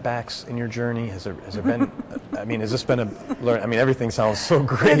 Any setbacks in your journey? Has there been? I mean, has this been I mean, everything sounds so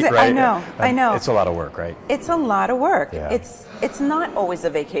great, right? I know. It's a lot of work, right? It's a lot of work. Yeah. It's not always a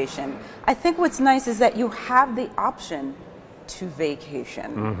vacation. I think what's nice is that you have the option to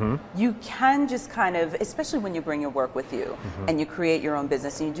vacation. You can just kind of, especially when you bring your work with you and you create your own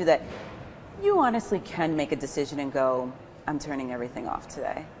business and you do that, you honestly can make a decision and go, I'm turning everything off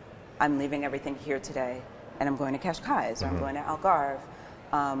today. I'm leaving everything here today, and I'm going to Cascais, or I'm going to Algarve,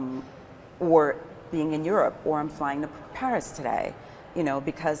 or being in Europe, or I'm flying to Paris today, you know,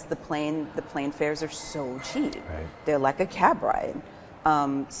 because the plane fares are so cheap. Right. They're like a cab ride.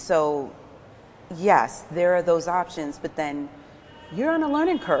 So yes, there are those options, but then you're on a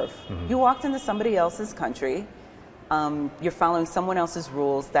learning curve. You walked into somebody else's country. You're following someone else's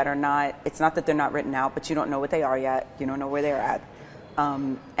rules that are not, it's not that they're not written out, but you don't know what they are yet. You don't know where they're at.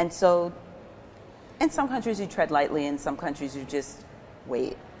 And so in some countries you tread lightly, in some countries you just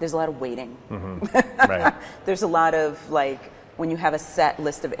wait. There's a lot of waiting. Right. There's a lot of, like, when you have a set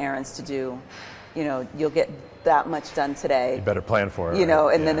list of errands to do, you know, you'll get that much done today. You better plan for it. You know,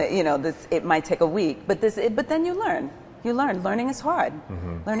 right? and then, it might take a week, but then you learn. You learn. Learning is hard.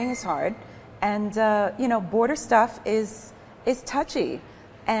 Learning is hard. And, border stuff is touchy.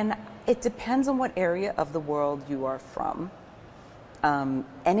 And it depends on what area of the world you are from.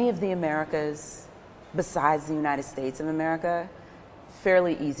 Any of the Americas, besides the United States of America,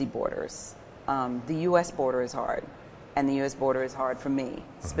 fairly easy borders. The U.S. border is hard. And the U.S. border is hard for me,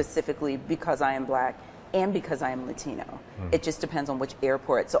 specifically because I am Black and because I am Latino. It just depends on which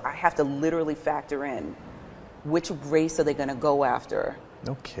airport. So I have to literally factor in which race are they going to go after.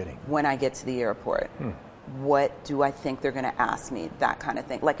 No kidding. When I get to the airport. What do I think they're going to ask me? That kind of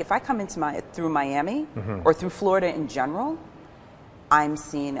thing. Like if I come through Miami or through Florida in general, I'm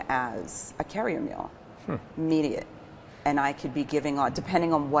seen as a carrier mule, immediate. And I could be giving on,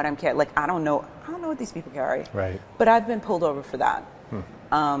 depending on what I'm carrying. Like, I don't know what these people carry. Right. But I've been pulled over for that.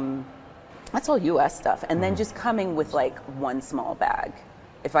 That's all U.S. stuff. And then just coming with like one small bag.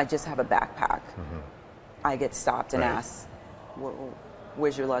 If I just have a backpack, I get stopped and asked,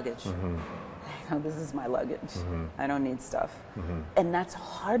 where's your luggage? This is my luggage. I don't need stuff. And that's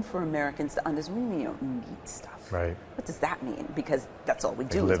hard for Americans to understand. What do you mean you don't need stuff? Right. What does that mean? Because that's all we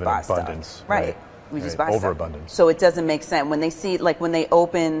do live is in buy abundance. stuff. Right. We just buy Overabundance. stuff. So it doesn't make sense. When they see, like when they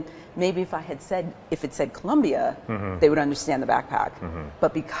open, maybe if it said Colombia, they would understand the backpack.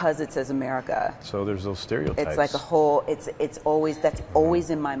 But because it says America. So there's those stereotypes. It's like a whole, it's always, that's always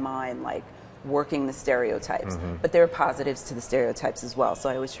in my mind, like working the stereotypes. But there are positives to the stereotypes as well. So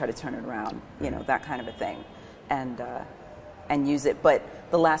I always try to turn it around, that kind of a thing. And use it. But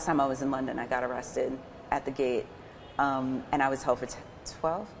the last time I was in London, I got arrested at the gate. And I was held for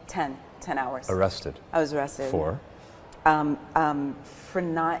 10 hours. Arrested? I was arrested. For? For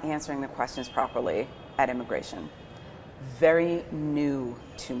not answering the questions properly at immigration. Very new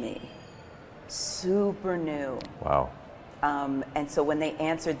to me. Super new. Wow. And so when they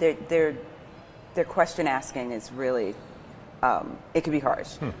answered, their question asking is really, it can be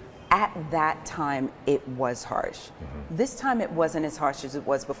harsh. At that time, it was harsh. This time it wasn't as harsh as it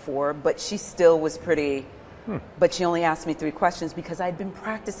was before, but she still was pretty... But she only asked me 3 questions because I'd been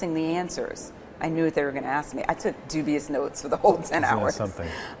practicing the answers. I knew what they were going to ask me. I took dubious notes for the whole 10 hours. Something.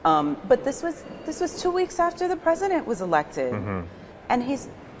 But this was 2 weeks after the president was elected, and he's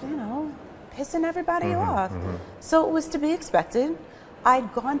pissing everybody off. So it was to be expected.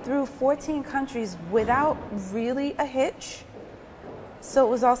 I'd gone through 14 countries without really a hitch. So it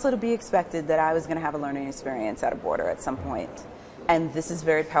was also to be expected that I was going to have a learning experience at a border at some point. And this is a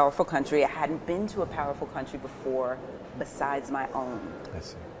very powerful country. I hadn't been to a powerful country before besides my own. I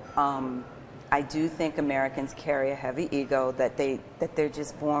see. I do think Americans carry a heavy ego that they're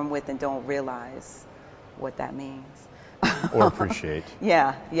just born with and don't realize what that means. Or appreciate.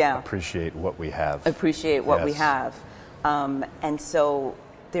 Yeah. Appreciate what we have. Appreciate what we Yes. have. And so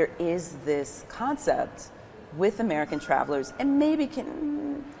there is this concept with American travelers, and maybe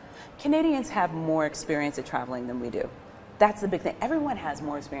Canadians have more experience at traveling than we do. That's the big thing. Everyone has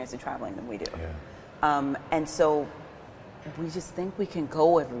more experience in traveling than we do. Yeah. And so we just think we can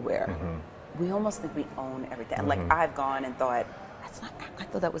go everywhere. We almost think we own everything. Like I've gone and thought, I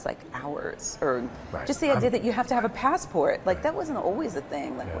thought that was like hours. Or just the idea that you have to have a passport. Like that wasn't always a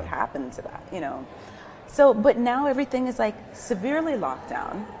thing. Like what happened to that, So, but now everything is like severely locked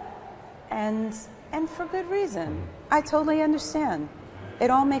down. And for good reason. I totally understand.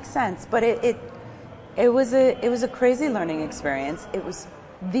 It all makes sense. But it was a crazy learning experience. It was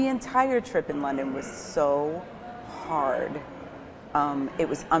the entire trip in London was so hard. It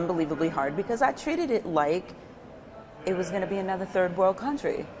was unbelievably hard because I treated it like it was going to be another third world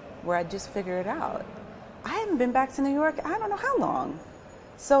country where I'd just figure it out. I haven't been back to New York, I don't know how long.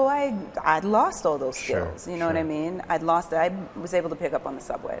 So I'd lost all those skills, Sure, you know what I mean? I was able to pick up on the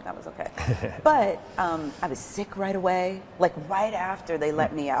subway, that was okay. But I was sick right away, like right after they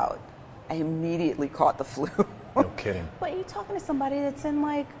let me out. I immediately caught the flu. No kidding. But you're talking to somebody that's in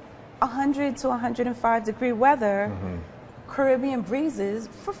like 100 to 105 degree weather, Caribbean breezes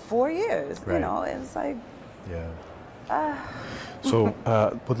for 4 years, Right. you know, it was like, Yeah. So,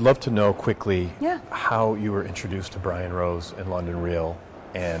 would love to know quickly Yeah. how you were introduced to Brian Rose and London Real,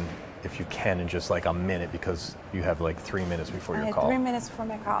 and if you can in just like a minute, because you have like 3 minutes before I your had call. 3 minutes before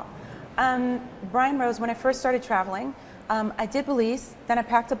my call. Brian Rose, when I first started traveling, I did Belize, then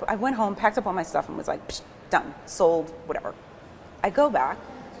I went home, packed up all my stuff and was like, psh, done, sold, whatever. I go back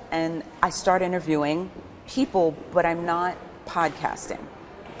and I start interviewing people, but I'm not podcasting.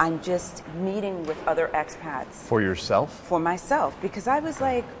 I'm just meeting with other expats. For yourself? For myself, because I was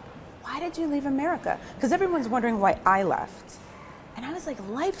like, why did you leave America? Because everyone's wondering why I left. And I was like,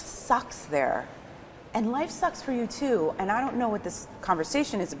 life sucks there. And life sucks for you too. And I don't know what this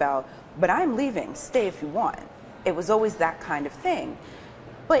conversation is about, but I'm leaving. Stay if you want. It was always that kind of thing.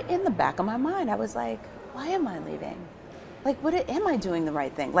 But in the back of my mind, I was like, why am I leaving? Like, am I doing the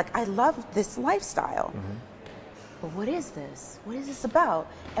right thing? Like, I love this lifestyle. But what is this? What is this about?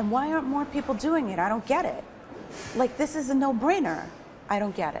 And why aren't more people doing it? I don't get it. Like, this is a no-brainer. I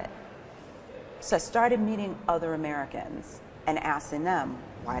don't get it. So I started meeting other Americans and asking them,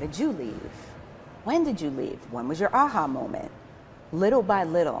 why did you leave? When did you leave? When was your aha moment? Little by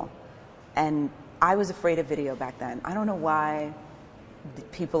little. And I was afraid of video back then. I don't know why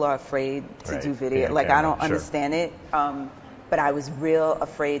people are afraid to Right. do video. Yeah, like, camera, I don't sure. understand it. But I was real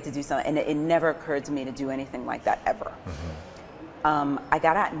afraid to do something. And it never occurred to me to do anything like that ever. I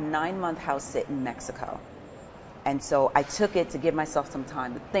got out 9-month house sit in Mexico. And so I took it to give myself some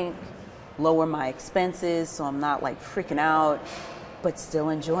time to think, lower my expenses so I'm not like freaking out, but still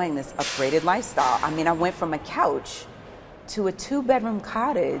enjoying this upgraded lifestyle. I mean, I went from a couch to a 2-bedroom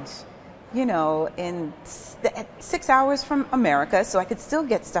cottage, you know, in 6 hours from America, so I could still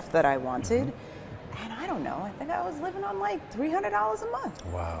get stuff that I wanted. And I don't know, I think I was living on like $300 a month.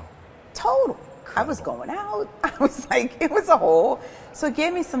 Wow. Total. I was going out. I was like, it was a whole. So it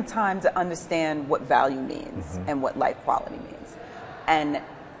gave me some time to understand what value means and what life quality means. And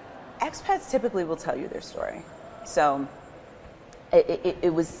expats typically will tell you their story. So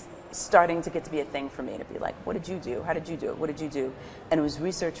it was starting to get to be a thing for me to be like, what did you do? How did you do it? What did you do? And it was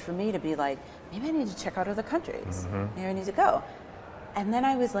research for me to be like, maybe I need to check out other countries. Maybe I need to go. And then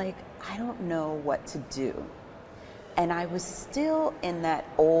I was like, I don't know what to do. And I was still in that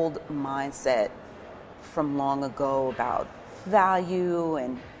old mindset from long ago about value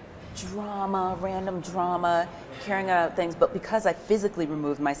and drama, random drama, caring about things. But because I physically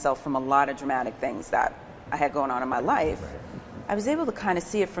removed myself from a lot of dramatic things that I had going on in my life, I was able to kind of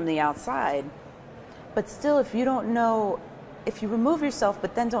see it from the outside. But still, if you don't know, if you remove yourself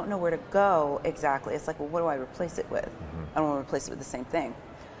but then don't know where to go exactly, it's like, well, what do I replace it with? I don't want to replace it with the same thing.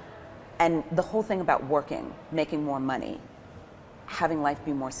 And the whole thing about working, making more money, having life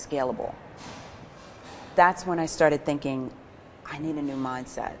be more scalable, that's when I started thinking, I need a new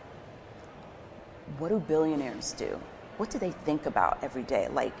mindset. What do billionaires do? What do they think about every day?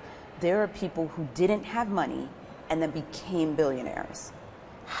 Like, there are people who didn't have money and then became billionaires.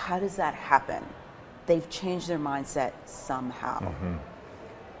 How does that happen? They've changed their mindset somehow.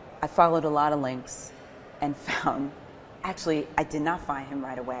 I followed a lot of links and found, actually, I did not find him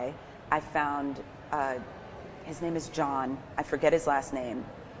right away. I found, his name is John, I forget his last name,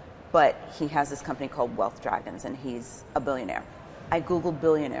 but he has this company called Wealth Dragons and he's a billionaire. I Googled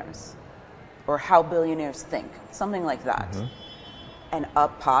billionaires or how billionaires think, something like that. And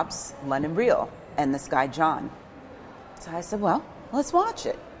up pops London Real and this guy, John. So I said, well, let's watch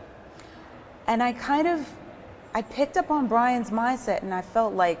it. And I picked up on Brian's mindset and I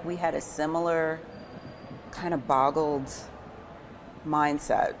felt like we had a similar kind of boggled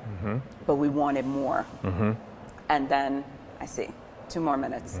mindset, but we wanted more. And then, I see, 2 more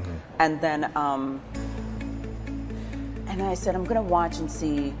minutes. And then, and I said, I'm gonna watch and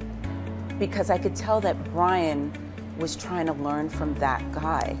see, because I could tell that Brian was trying to learn from that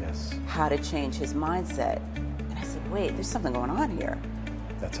guy how to change his mindset. And I said, wait, there's something going on here.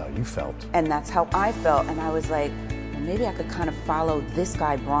 That's how you felt. And that's how I felt. And I was like, well, maybe I could kind of follow this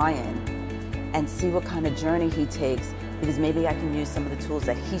guy, Brian, and see what kind of journey he takes, because maybe I can use some of the tools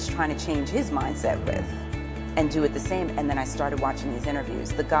that he's trying to change his mindset with and do it the same. And then I started watching these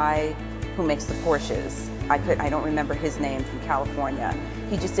interviews. The guy who makes the Porsches, I don't remember his name, from California.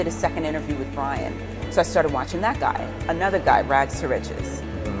 He just did a second interview with Brian. So I started watching that guy. Another guy, Rags to Riches,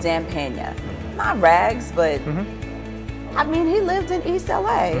 Dan Pena. Not rags, but I mean, he lived in East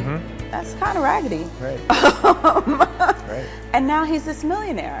LA. That's kind of raggedy. Right. Right. And now he's this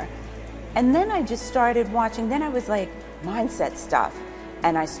millionaire. And then I just started watching, then I was like, mindset stuff.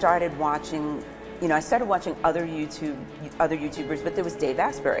 And I started watching, other YouTubers, but there was Dave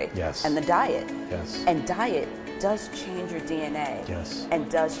Asbury. Yes. And the diet. Yes. And diet does change your DNA. Yes. And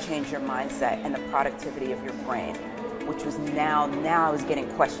does change your mindset and the productivity of your brain, which was now I was getting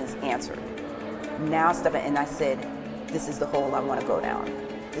questions answered. Now stuff, and I said, this is the hole I want to go down.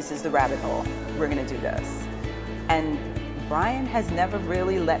 This is the rabbit hole. We're going to do this. And Brian has never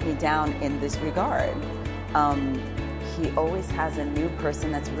really let me down in this regard. He always has a new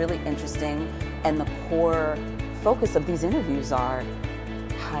person that's really interesting, and the core focus of these interviews are,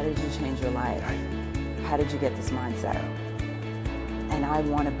 how did you change your life? How did you get this mindset? And I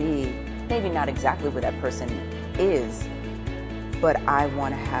want to be, maybe not exactly where that person is, but I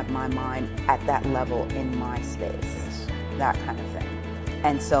want to have my mind at that level in my space, that kind of thing.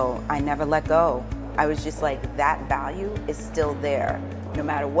 And so I never let go. I was just like, that value is still there. No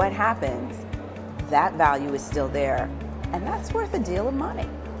matter what happens, that value is still there. And that's worth a deal of money.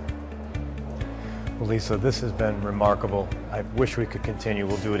 Well, Lisa, this has been remarkable. I wish we could continue.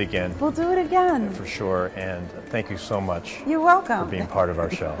 We'll do it again. We'll do it again. For sure. And thank you so much. You're welcome. For being part of our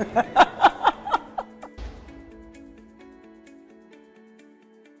show.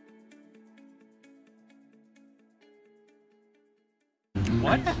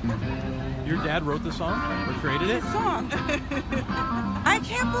 What? Your dad wrote the song or created it? Song. I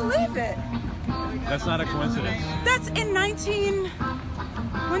can't believe it. That's not a coincidence. That's in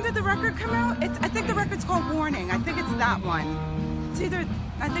when did the record come out? I think the record's called Warning. I think it's that one.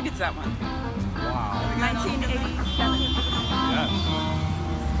 I think it's that one. Wow. 1987. Yes.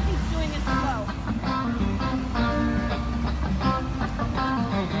 He's doing it slow.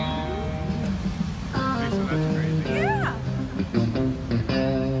 Lisa, that's crazy. Yeah.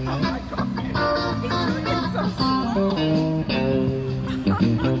 Oh my God. He's doing it so slow.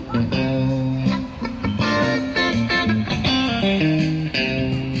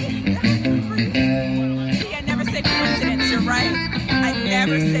 See, I never say coincidence, you're right. I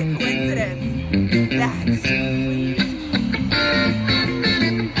never say coincidence. That's crazy.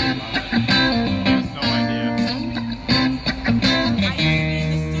 No idea. I used to be in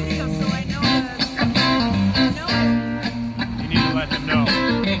the studio, so I know it. You need to let him know.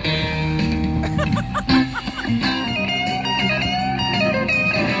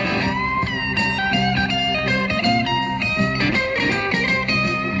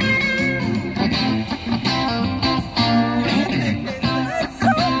 That's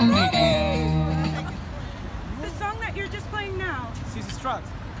so funny. The song that you're just playing now, CC Strut.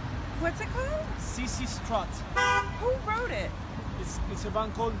 what's it called? CC Strut. Who wrote it? It's a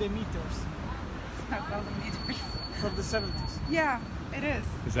band called The Meters from the 70s. Yeah, it is.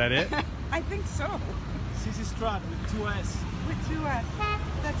 Is that it? I think so. CC Strut with 2 S. With 2 S.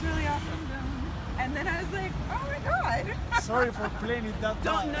 That's really awesome. And then I was like, oh my God. Sorry for playing it that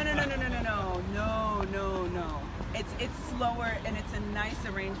Don't, time. no. It's slower and it's a nice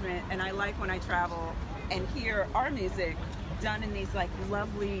arrangement, and I like when I travel and hear our music done in these like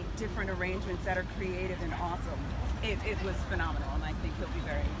lovely different arrangements that are creative and awesome. It was phenomenal, and I think he'll be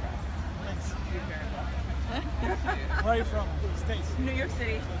very impressed. Thanks. You're very welcome. Where are you from? States. New York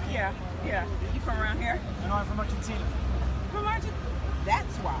City. Yeah. You from around here? No, I'm from Argentina. From Argentina.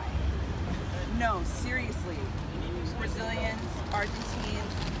 That's why. No, seriously. Brazilians,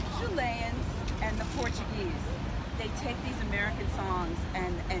 Argentines, Chileans, and the Portuguese. They take these American songs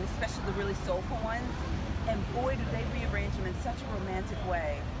and especially the really soulful ones, and boy do they rearrange them in such a romantic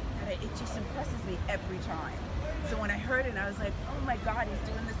way that it just impresses me every time. So when I heard it, I was like, oh my God, he's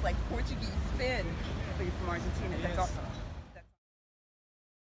doing this like Portuguese spin. But you're from Argentina. That's Yes. awesome.